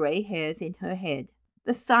line of grey hairs in her head.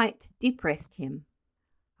 The sight depressed him.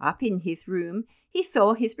 Up in his room he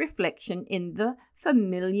saw his reflection in the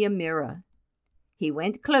familiar mirror. He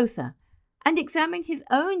went closer and examined his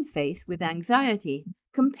own face with anxiety,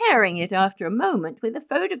 comparing it after a moment with a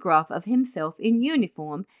photograph of himself in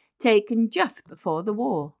uniform taken just before the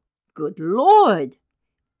war. "Good Lord!"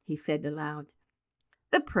 he said aloud.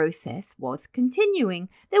 The process was continuing.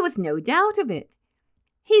 There was no doubt of it.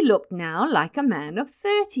 He looked now like a man of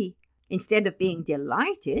 30. Instead of being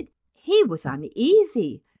delighted, he was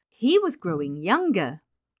uneasy. He was growing younger.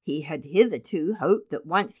 He had hitherto hoped that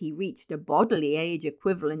once he reached a bodily age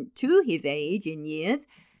equivalent to his age in years,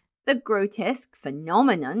 the grotesque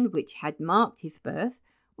phenomenon which had marked his birth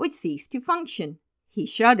would cease to function. He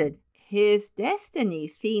shuddered. His destiny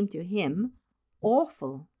seemed to him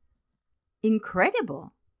awful,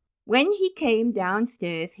 incredible. When he came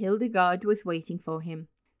downstairs, Hildegard was waiting for him.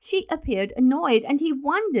 She appeared annoyed, and he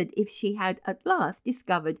wondered if she had at last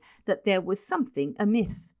discovered that there was something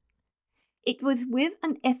amiss. It was with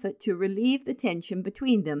an effort to relieve the tension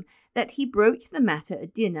between them that he broached the matter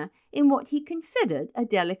at dinner in what he considered a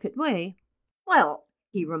delicate way. "Well,"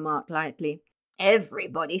 he remarked lightly,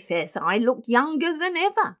 "everybody says I look younger than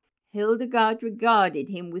ever." Hildegard regarded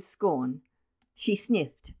him with scorn. She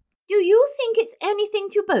sniffed. "Do you think it's anything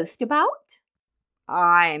to boast about?"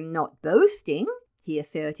 "I'm not boasting," he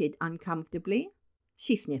asserted uncomfortably.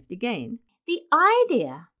 She sniffed again. "The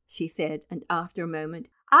idea," she said, and after a moment,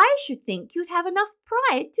 "I should think you'd have enough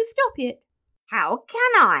pride to stop it." "How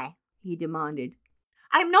can I?" he demanded.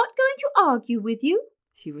 "I'm not going to argue with you,"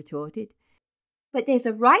 she retorted. "but there's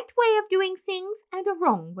a right way of doing things and a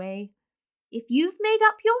wrong way. If you've made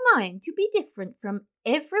up your mind to be different from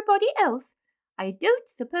everybody else, I don't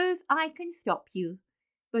suppose I can stop you.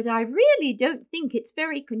 But I really don't think it's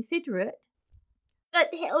very considerate."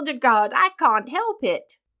 "But Hildegard, I can't help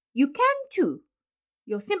it." "You can too.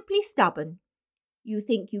 You're simply stubborn. You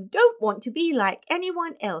think you don't want to be like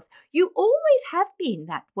anyone else. You always have been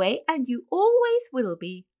that way, and you always will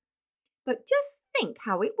be. But just think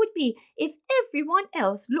how it would be if everyone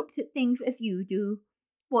else looked at things as you do.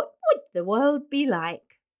 What would the world be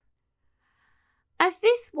like?" As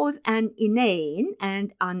this was an inane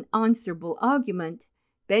and unanswerable argument,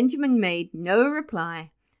 Benjamin made no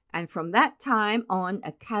reply, and from that time on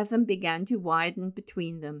a chasm began to widen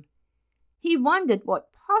between them. He wondered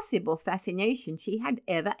what possible fascination she had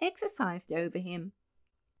ever exercised over him.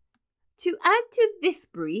 To add to this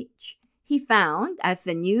breach, he found, as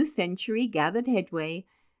the new century gathered headway,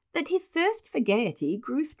 that his thirst for gaiety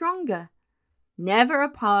grew stronger. Never a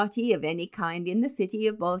party of any kind in the city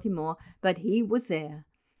of Baltimore but he was there,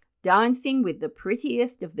 dancing with the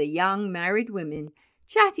prettiest of the young married women,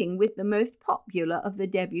 chatting with the most popular of the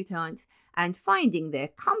debutantes, and finding their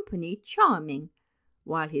company charming,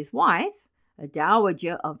 while his wife, a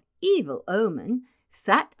dowager of evil omen,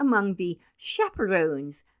 sat among the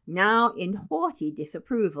chaperons, now in haughty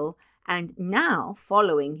disapproval, and now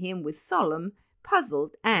following him with solemn,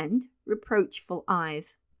 puzzled, and reproachful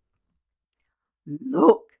eyes.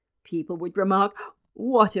 "Look," people would remark,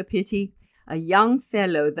 "what a pity! A young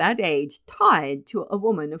fellow that age tied to a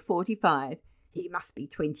woman of 45. He must be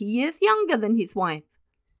 20 years younger than his wife."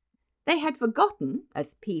 They had forgotten,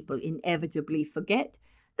 as people inevitably forget,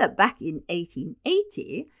 that back in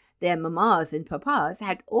 1880 their mammas and papas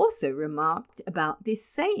had also remarked about this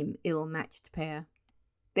same ill-matched pair.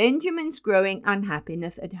 Benjamin's growing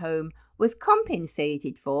unhappiness at home was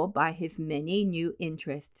compensated for by his many new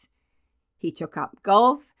interests. He took up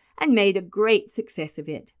golf and made a great success of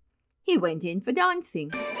it. He went in for dancing.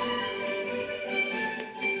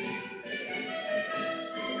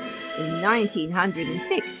 In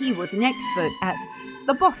 1906 he was an expert at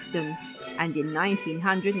the Boston, and in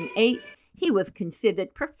 1908 he was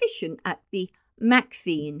considered proficient at the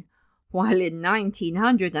Maxine, while in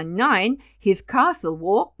 1909 his castle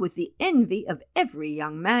walk was the envy of every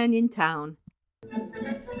young man in town.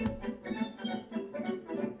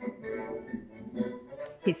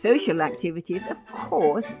 His social activities, of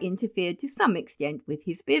course, interfered to some extent with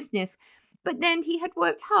his business, but then he had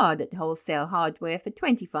worked hard at wholesale hardware for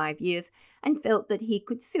 25 years and felt that he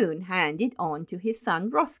could soon hand it on to his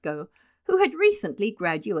son Roscoe, who had recently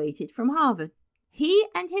graduated from Harvard. He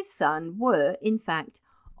and his son were, in fact,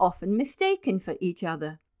 often mistaken for each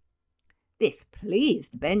other. This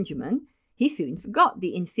pleased Benjamin. He soon forgot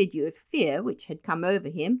the insidious fear which had come over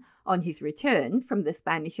him on his return from the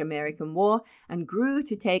Spanish-American War, and grew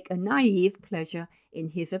to take a naive pleasure in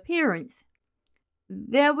his appearance.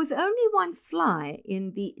 There was only one fly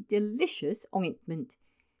in the delicious ointment.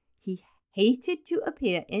 He hated to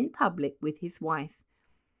appear in public with his wife.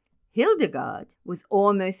 Hildegard was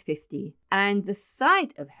almost 50, and the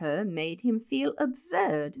sight of her made him feel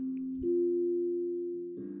absurd.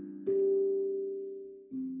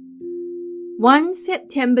 One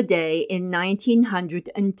September day in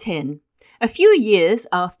 1910, a few years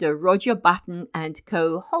after Roger Button &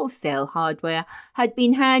 Co. wholesale hardware had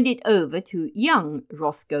been handed over to young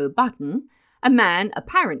Roscoe Button, a man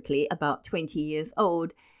apparently about 20 years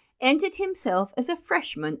old, entered himself as a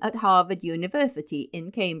freshman at Harvard University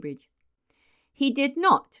in Cambridge. He did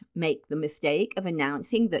not make the mistake of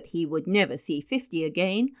announcing that he would never see 50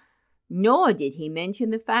 again, nor did he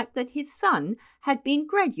mention the fact that his son had been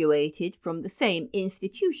graduated from the same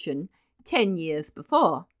institution 10 years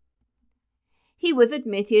before. He was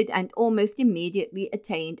admitted and almost immediately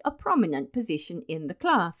attained a prominent position in the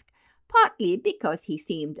class, partly because he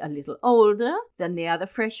seemed a little older than the other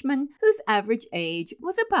freshmen, whose average age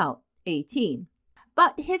was about 18.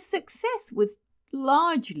 But his success was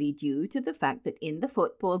largely due to the fact that in the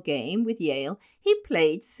football game with Yale he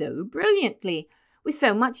played so brilliantly, with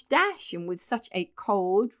so much dash and with such a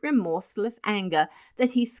cold, remorseless anger,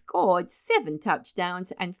 that he scored 7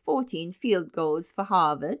 touchdowns and 14 field goals for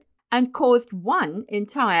Harvard, and caused one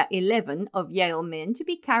entire 11 of Yale men to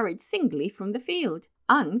be carried singly from the field,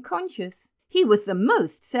 unconscious. He was the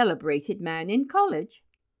most celebrated man in college.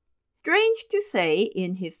 Strange to say,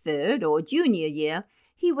 in his 3rd or junior year,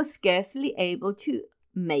 he was scarcely able to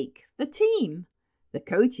make the team. The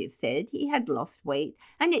coaches said he had lost weight,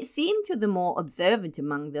 and it seemed to the more observant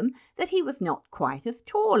among them that he was not quite as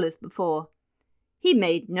tall as before. He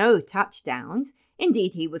made no touchdowns.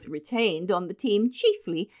 Indeed, he was retained on the team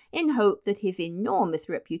chiefly in hope that his enormous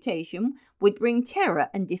reputation would bring terror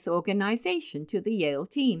and disorganization to the Yale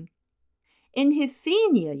team. In his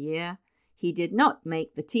senior year, he did not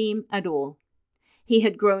make the team at all. He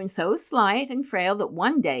had grown so slight and frail that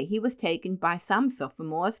one day he was taken by some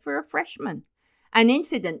sophomores for a freshman, an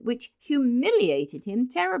incident which humiliated him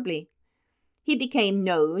terribly. He became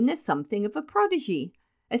known as something of a prodigy,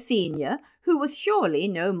 a senior who was surely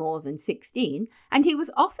no more than 16, and he was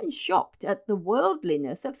often shocked at the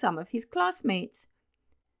worldliness of some of his classmates.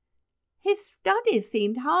 His studies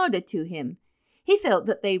seemed harder to him. He felt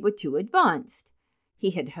that they were too advanced. He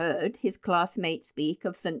had heard his classmates speak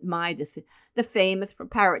of St. Midas, the famous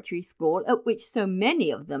preparatory school at which so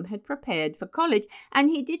many of them had prepared for college, and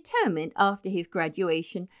he determined after his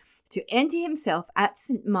graduation to enter himself at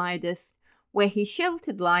St. Midas, where his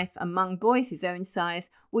sheltered life among boys his own size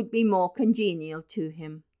would be more congenial to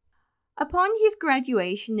him. Upon his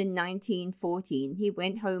graduation in 1914, he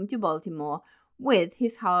went home to Baltimore with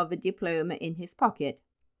his Harvard diploma in his pocket.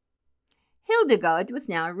 Hildegard was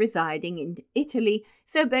now residing in Italy,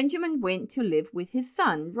 so Benjamin went to live with his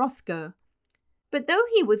son, Roscoe. But though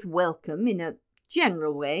he was welcome in a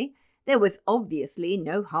general way, there was obviously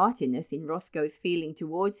no heartiness in Roscoe's feeling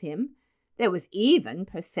towards him. There was even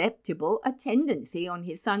perceptible a tendency on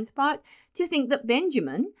his son's part to think that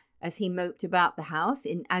Benjamin, as he moped about the house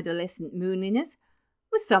in adolescent mooniness,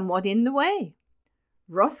 was somewhat in the way.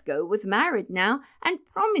 Roscoe was married now and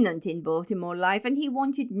prominent in Baltimore life, and he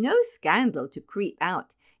wanted no scandal to creep out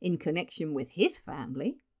in connection with his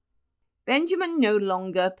family. Benjamin, no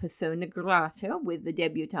longer persona grata with the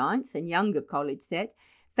debutantes and younger college set,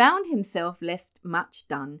 found himself left much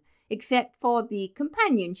done, except for the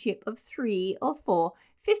companionship of 3 or 4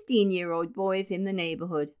 15-year-old boys in the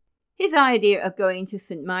neighborhood. His idea of going to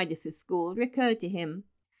St. Midas's school recurred to him.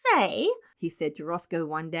 "Say," he said to Roscoe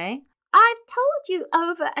one day, "I've told you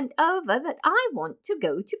over and over that I want to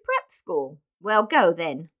go to prep school." "Well, go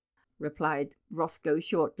then," replied Roscoe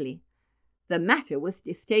shortly. The matter was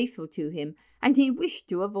distasteful to him, and he wished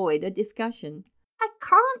to avoid a discussion. "I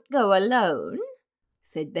can't go alone,"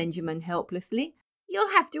 said Benjamin helplessly. "You'll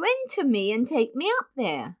have to enter me and take me up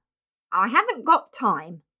there." "I haven't got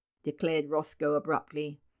time," declared Roscoe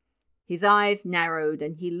abruptly. His eyes narrowed,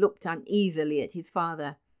 and he looked uneasily at his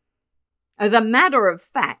father. "As a matter of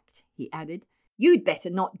fact," he added, "you'd better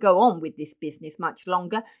not go on with this business much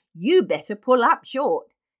longer. You better pull up short.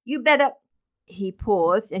 You better—" He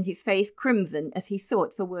paused, and his face crimsoned as he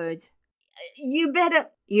sought for words. You better...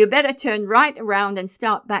 You better turn right around and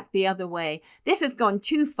start back the other way. This has gone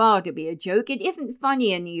too far to be a joke. It isn't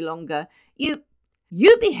funny any longer. You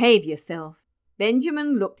behave yourself."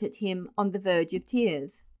 Benjamin looked at him on the verge of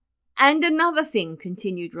tears. "And another thing,"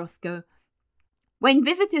 continued Roscoe. "When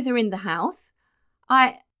visitors are in the house,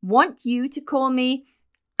 I want you to call me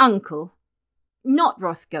Uncle. Not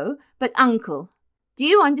Roscoe, but Uncle. Do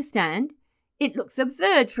you understand? It looks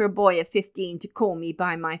absurd for a boy of 15 to call me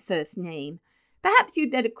by my first name. Perhaps you'd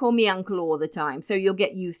better call me Uncle all the time, so you'll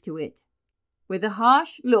get used to it." With a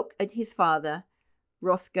harsh look at his father,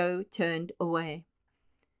 Roscoe turned away.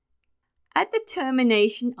 At the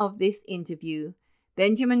termination of this interview,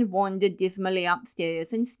 Benjamin wandered dismally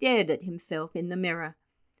upstairs and stared at himself in the mirror.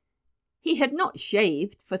 He had not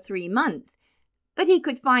shaved for 3 months, but he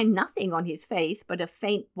could find nothing on his face but a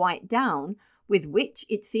faint white down with which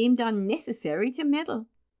it seemed unnecessary to meddle.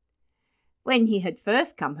 When he had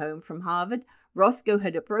first come home from Harvard, Roscoe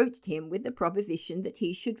had approached him with the proposition that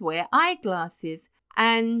he should wear eyeglasses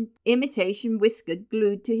and imitation whisker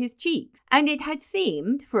glued to his cheeks, and it had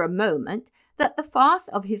seemed for a moment that the farce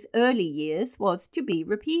of his early years was to be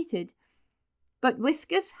repeated. But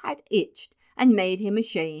whiskers had itched and made him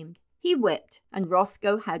ashamed. He wept, and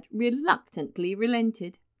Roscoe had reluctantly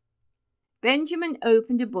relented. Benjamin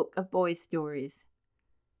opened a book of boys' stories,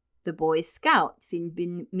 The Boy Scouts in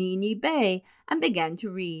Bimini Bay, and began to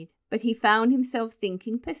read. But he found himself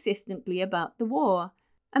thinking persistently about the war.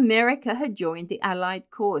 America had joined the Allied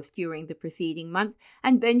cause during the preceding month,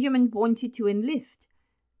 and Benjamin wanted to enlist.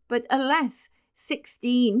 But alas,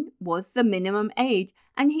 16 was the minimum age,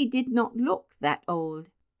 and he did not look that old.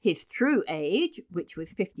 His true age, which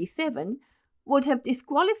was 57, would have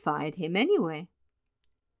disqualified him anyway.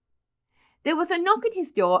 There was a knock at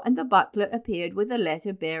his door, and the butler appeared with a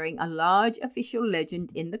letter bearing a large official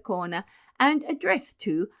legend in the corner and addressed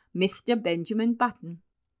to Mr. Benjamin Button.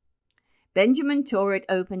 Benjamin tore it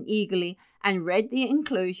open eagerly and read the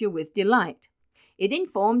enclosure with delight. It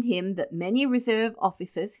informed him that many reserve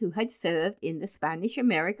officers who had served in the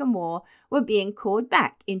Spanish-American War were being called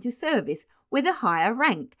back into service with a higher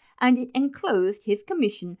rank, and it enclosed his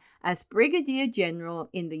commission as Brigadier General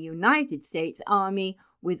in the United States Army,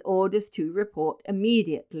 with orders to report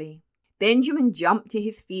immediately. Benjamin jumped to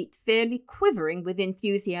his feet, fairly quivering with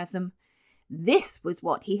enthusiasm. This was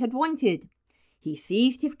what he had wanted. He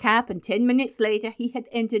seized his cap, and 10 minutes later he had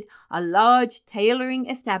entered a large tailoring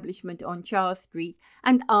establishment on Charles Street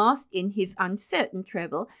and asked in his uncertain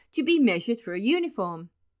treble to be measured for a uniform.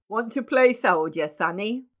 "Want to play soldier,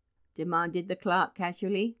 sonny?" demanded the clerk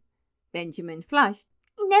casually. Benjamin flushed.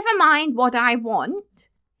 "Never mind what I want,"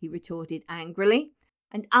 he retorted angrily.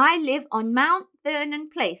 "And I live on Mount Vernon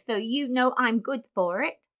Place, so you know I'm good for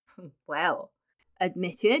it." "Well,"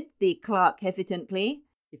 admitted the clerk hesitantly,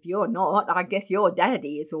 "if you're not, I guess your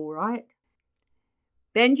daddy is all right."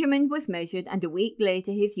 Benjamin was measured, and a week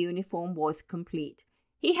later his uniform was complete.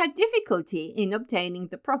 He had difficulty in obtaining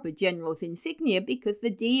the proper general's insignia because the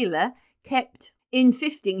dealer kept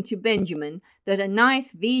insisting to Benjamin that a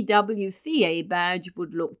nice VWCA badge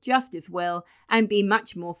would look just as well and be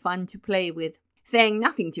much more fun to play with. Saying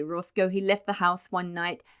nothing to Roscoe, he left the house one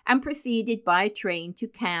night and proceeded by train to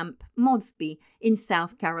Camp Mosby in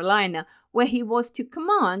South Carolina, where he was to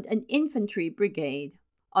command an infantry brigade.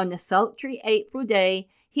 On a sultry April day,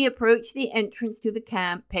 he approached the entrance to the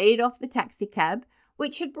camp, paid off the taxicab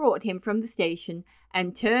which had brought him from the station,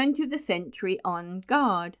 and turned to the sentry on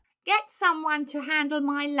guard. "Get someone to handle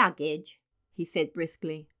my luggage," he said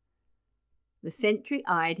briskly. The sentry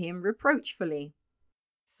eyed him reproachfully.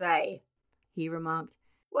 "Say," he remarked,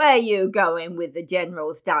 "where you going with the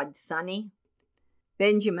general's duds, sonny?"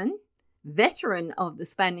 Benjamin, veteran of the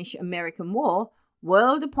Spanish-American War,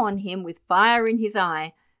 whirled upon him with fire in his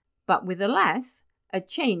eye, but with, alas, a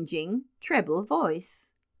changing treble voice.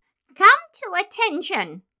 "Come to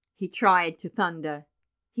attention," he tried to thunder.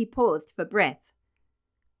 He paused for breath.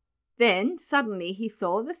 Then suddenly he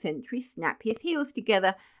saw the sentry snap his heels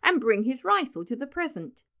together and bring his rifle to the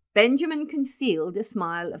present. Benjamin concealed a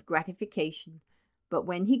smile of gratification, but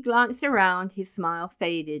when he glanced around his smile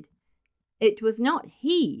faded. It was not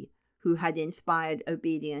he who had inspired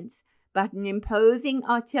obedience, but an imposing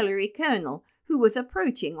artillery colonel who was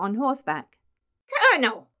approaching on horseback.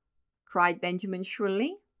 "Colonel!" cried Benjamin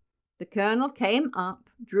shrilly. The colonel came up,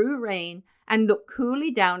 drew rein, and looked coolly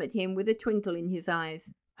down at him with a twinkle in his eyes.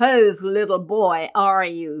 "Whose little boy are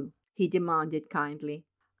you?" he demanded kindly.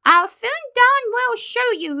 "I'll soon darn well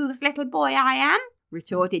show you whose little boy I am,"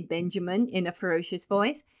 retorted Benjamin in a ferocious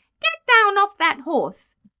voice. "Get down off that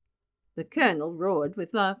horse." The colonel roared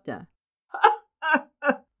with laughter.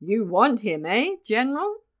 "You want him, eh,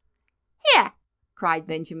 General?" "Here," cried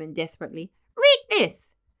Benjamin desperately, "read this,"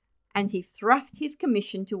 and he thrust his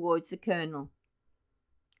commission towards the Colonel.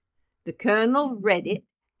 The Colonel read it,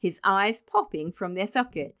 his eyes popping from their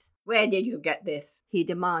sockets. "Where did you get this?" he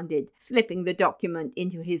demanded, slipping the document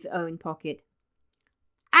into his own pocket.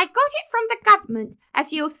 "I got it from the government,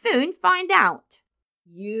 as you'll soon find out."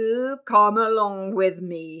 "You come along with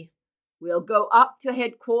me. We'll go up to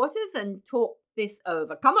headquarters and talk this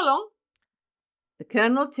over. Come along." The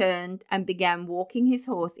Colonel turned and began walking his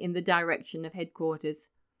horse in the direction of headquarters.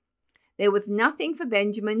 There was nothing for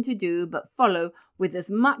Benjamin to do but follow with as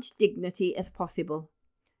much dignity as possible,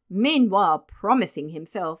 meanwhile promising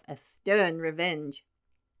himself a stern revenge.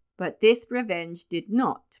 But this revenge did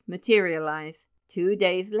not materialize. 2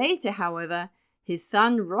 days later, however, his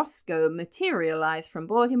son Roscoe materialized from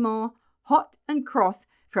Baltimore, hot and cross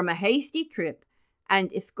from a hasty trip,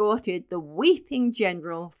 and escorted the weeping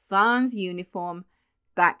general sans uniform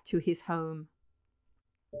back to his home.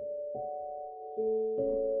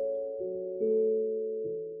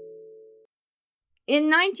 In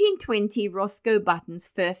 1920, Roscoe Button's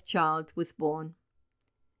first child was born.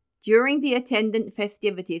 During the attendant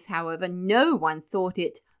festivities, however, no one thought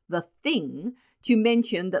it the thing to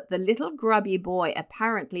mention that the little grubby boy,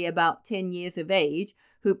 apparently about 10 years of age,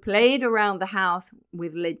 who played around the house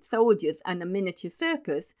with lead soldiers and a miniature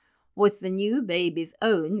circus, was the new baby's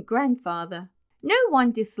own grandfather. No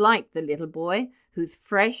one disliked the little boy, whose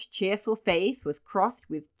fresh, cheerful face was crossed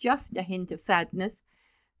with just a hint of sadness,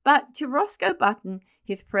 but to Roscoe Button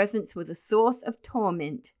his presence was a source of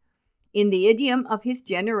torment. In the idiom of his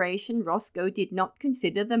generation, Roscoe did not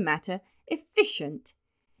consider the matter efficient.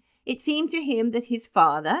 It seemed to him that his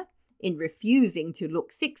father, in refusing to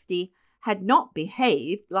look 60, had not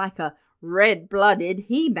behaved like a red-blooded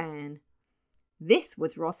he-man. This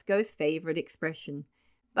was Roscoe's favourite expression,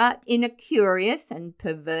 but in a curious and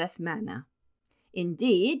perverse manner.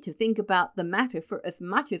 Indeed, to think about the matter for as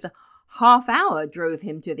much as a half-hour drove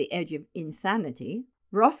him to the edge of insanity.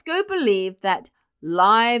 Roscoe believed that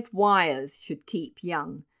live wires should keep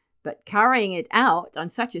young, but carrying it out on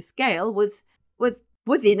such a scale was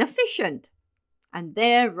inefficient. And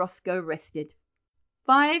there Roscoe rested.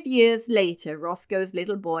 5 years later, Roscoe's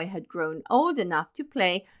little boy had grown old enough to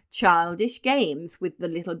play childish games with the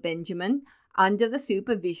little Benjamin under the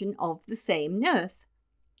supervision of the same nurse.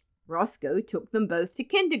 Roscoe took them both to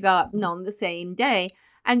kindergarten on the same day,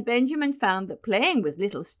 and Benjamin found that playing with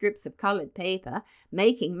little strips of coloured paper,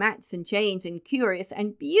 making mats and chains and curious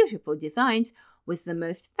and beautiful designs, was the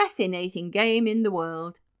most fascinating game in the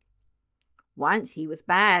world. Once he was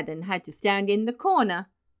bad and had to stand in the corner,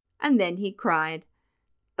 and then he cried.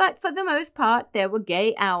 But for the most part there were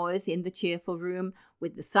gay hours in the cheerful room,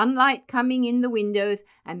 with the sunlight coming in the windows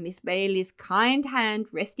and Miss Bailey's kind hand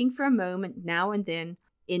resting for a moment now and then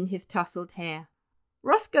in his tousled hair.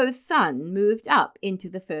 Roscoe's son moved up into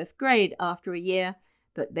the 1st grade after a year,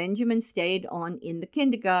 but Benjamin stayed on in the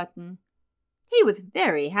kindergarten. He was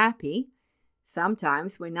very happy.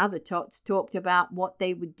 Sometimes when other tots talked about what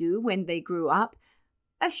they would do when they grew up,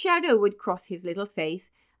 a shadow would cross his little face,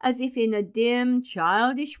 as if in a dim,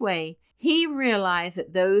 childish way he realized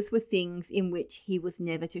that those were things in which he was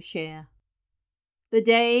never to share. The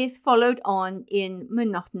days followed on in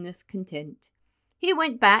monotonous content. He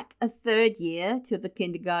went back a 3rd year to the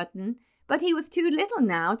kindergarten, but he was too little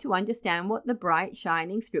now to understand what the bright,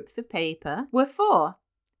 shining strips of paper were for.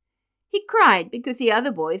 He cried because the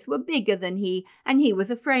other boys were bigger than he, and he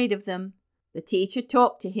was afraid of them. The teacher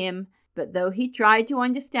talked to him, but though he tried to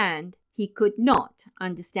understand, he could not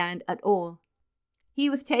understand at all.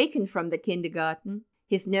 He was taken from the kindergarten.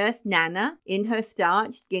 His nurse Nana, in her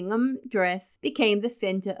starched gingham dress, became the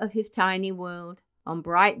centre of his tiny world. On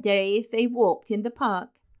bright days they walked in the park.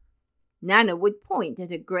 Nana would point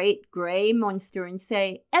at a great grey monster and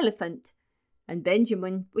say, "Elephant," and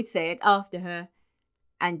Benjamin would say it after her.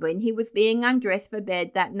 And when he was being undressed for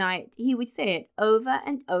bed that night, he would say it over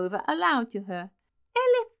and over aloud to her.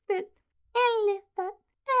 "Elephant, elephant,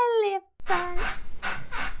 elephant."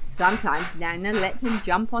 Sometimes Nana let him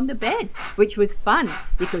jump on the bed, which was fun,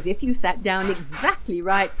 because if you sat down exactly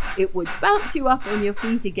right, it would bounce you up on your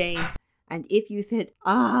feet again. And if you said,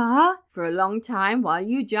 "ah," for a long time while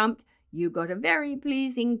you jumped, you got a very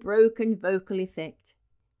pleasing broken vocal effect.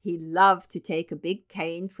 He loved to take a big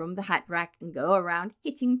cane from the hat rack and go around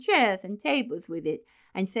hitting chairs and tables with it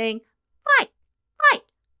and saying, "Fight, fight,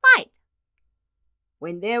 fight."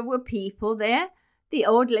 When there were people there, the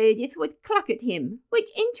old ladies would cluck at him, which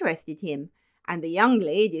interested him, and the young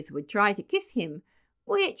ladies would try to kiss him,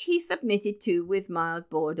 which he submitted to with mild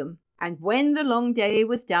boredom. And when the long day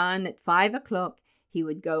was done at 5 o'clock, he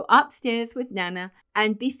would go upstairs with Nana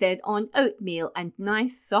and be fed on oatmeal and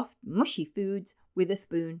nice, soft, mushy foods with a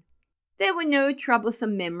spoon. There were no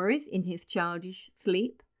troublesome memories in his childish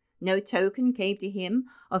sleep. No token came to him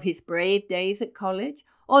of his brave days at college,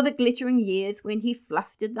 or the glittering years when he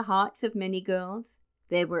flustered the hearts of many girls.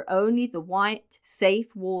 There were only the white,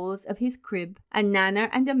 safe walls of his crib, and Nana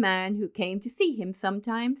and a man who came to see him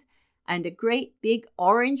sometimes, and a great big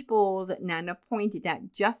orange ball that Nana pointed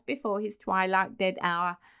at just before his twilight bed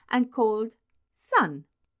hour and called Sun.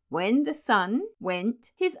 When the sun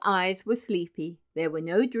went, his eyes were sleepy. There were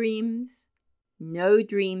no dreams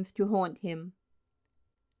to haunt him.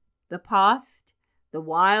 The past, the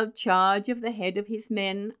wild charge of the head of his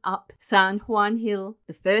men up San Juan Hill,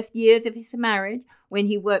 the first years of his marriage, when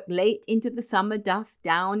he worked late into the summer dusk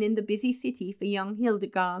down in the busy city for young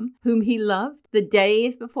Hildegard, whom he loved, the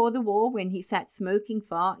days before the war when he sat smoking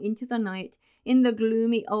far into the night in the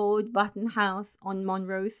gloomy old Button house on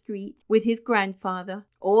Monroe Street with his grandfather,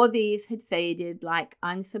 all these had faded like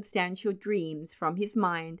unsubstantial dreams from his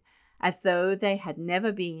mind as though they had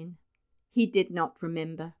never been. He did not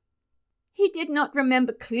remember. He did not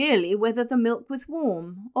remember clearly whether the milk was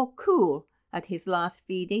warm or cool at his last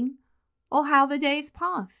feeding, or how the days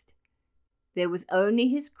passed. There was only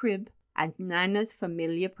his crib and Nana's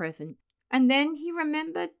familiar presence, and then he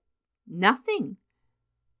remembered nothing.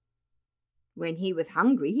 When he was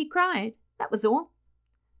hungry, he cried. That was all.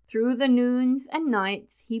 Through the noons and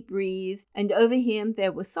nights he breathed, and over him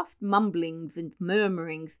there were soft mumblings and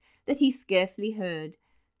murmurings that he scarcely heard,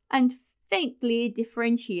 and faintly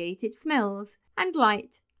differentiated smells, and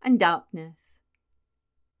light and darkness.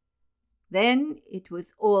 Then it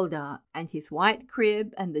was all dark, and his white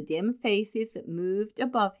crib, and the dim faces that moved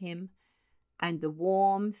above him, and the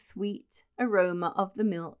warm, sweet aroma of the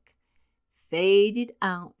milk faded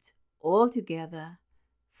out altogether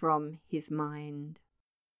from his mind.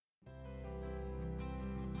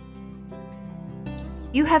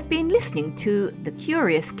 You have been listening to The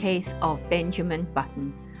Curious Case of Benjamin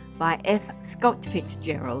Button by F. Scott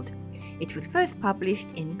Fitzgerald. It was first published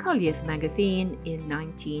in Collier's magazine in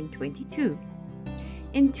 1922.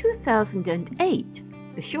 In 2008,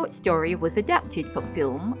 the short story was adapted for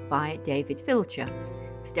film by David Filcher,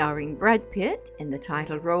 starring Brad Pitt in the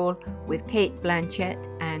title role with Cate Blanchett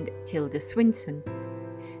and Tilda Swinton.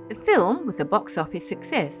 The film was a box office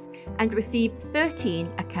success and received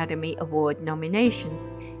 13 Academy Award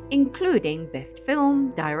nominations, including Best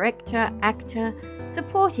Film, Director, Actor,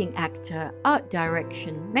 Supporting Actor, Art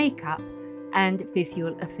Direction, Makeup, and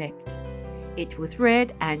Visual Effects. It was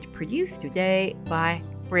read and produced today by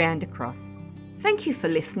Brianda Cross. Thank you for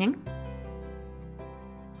listening.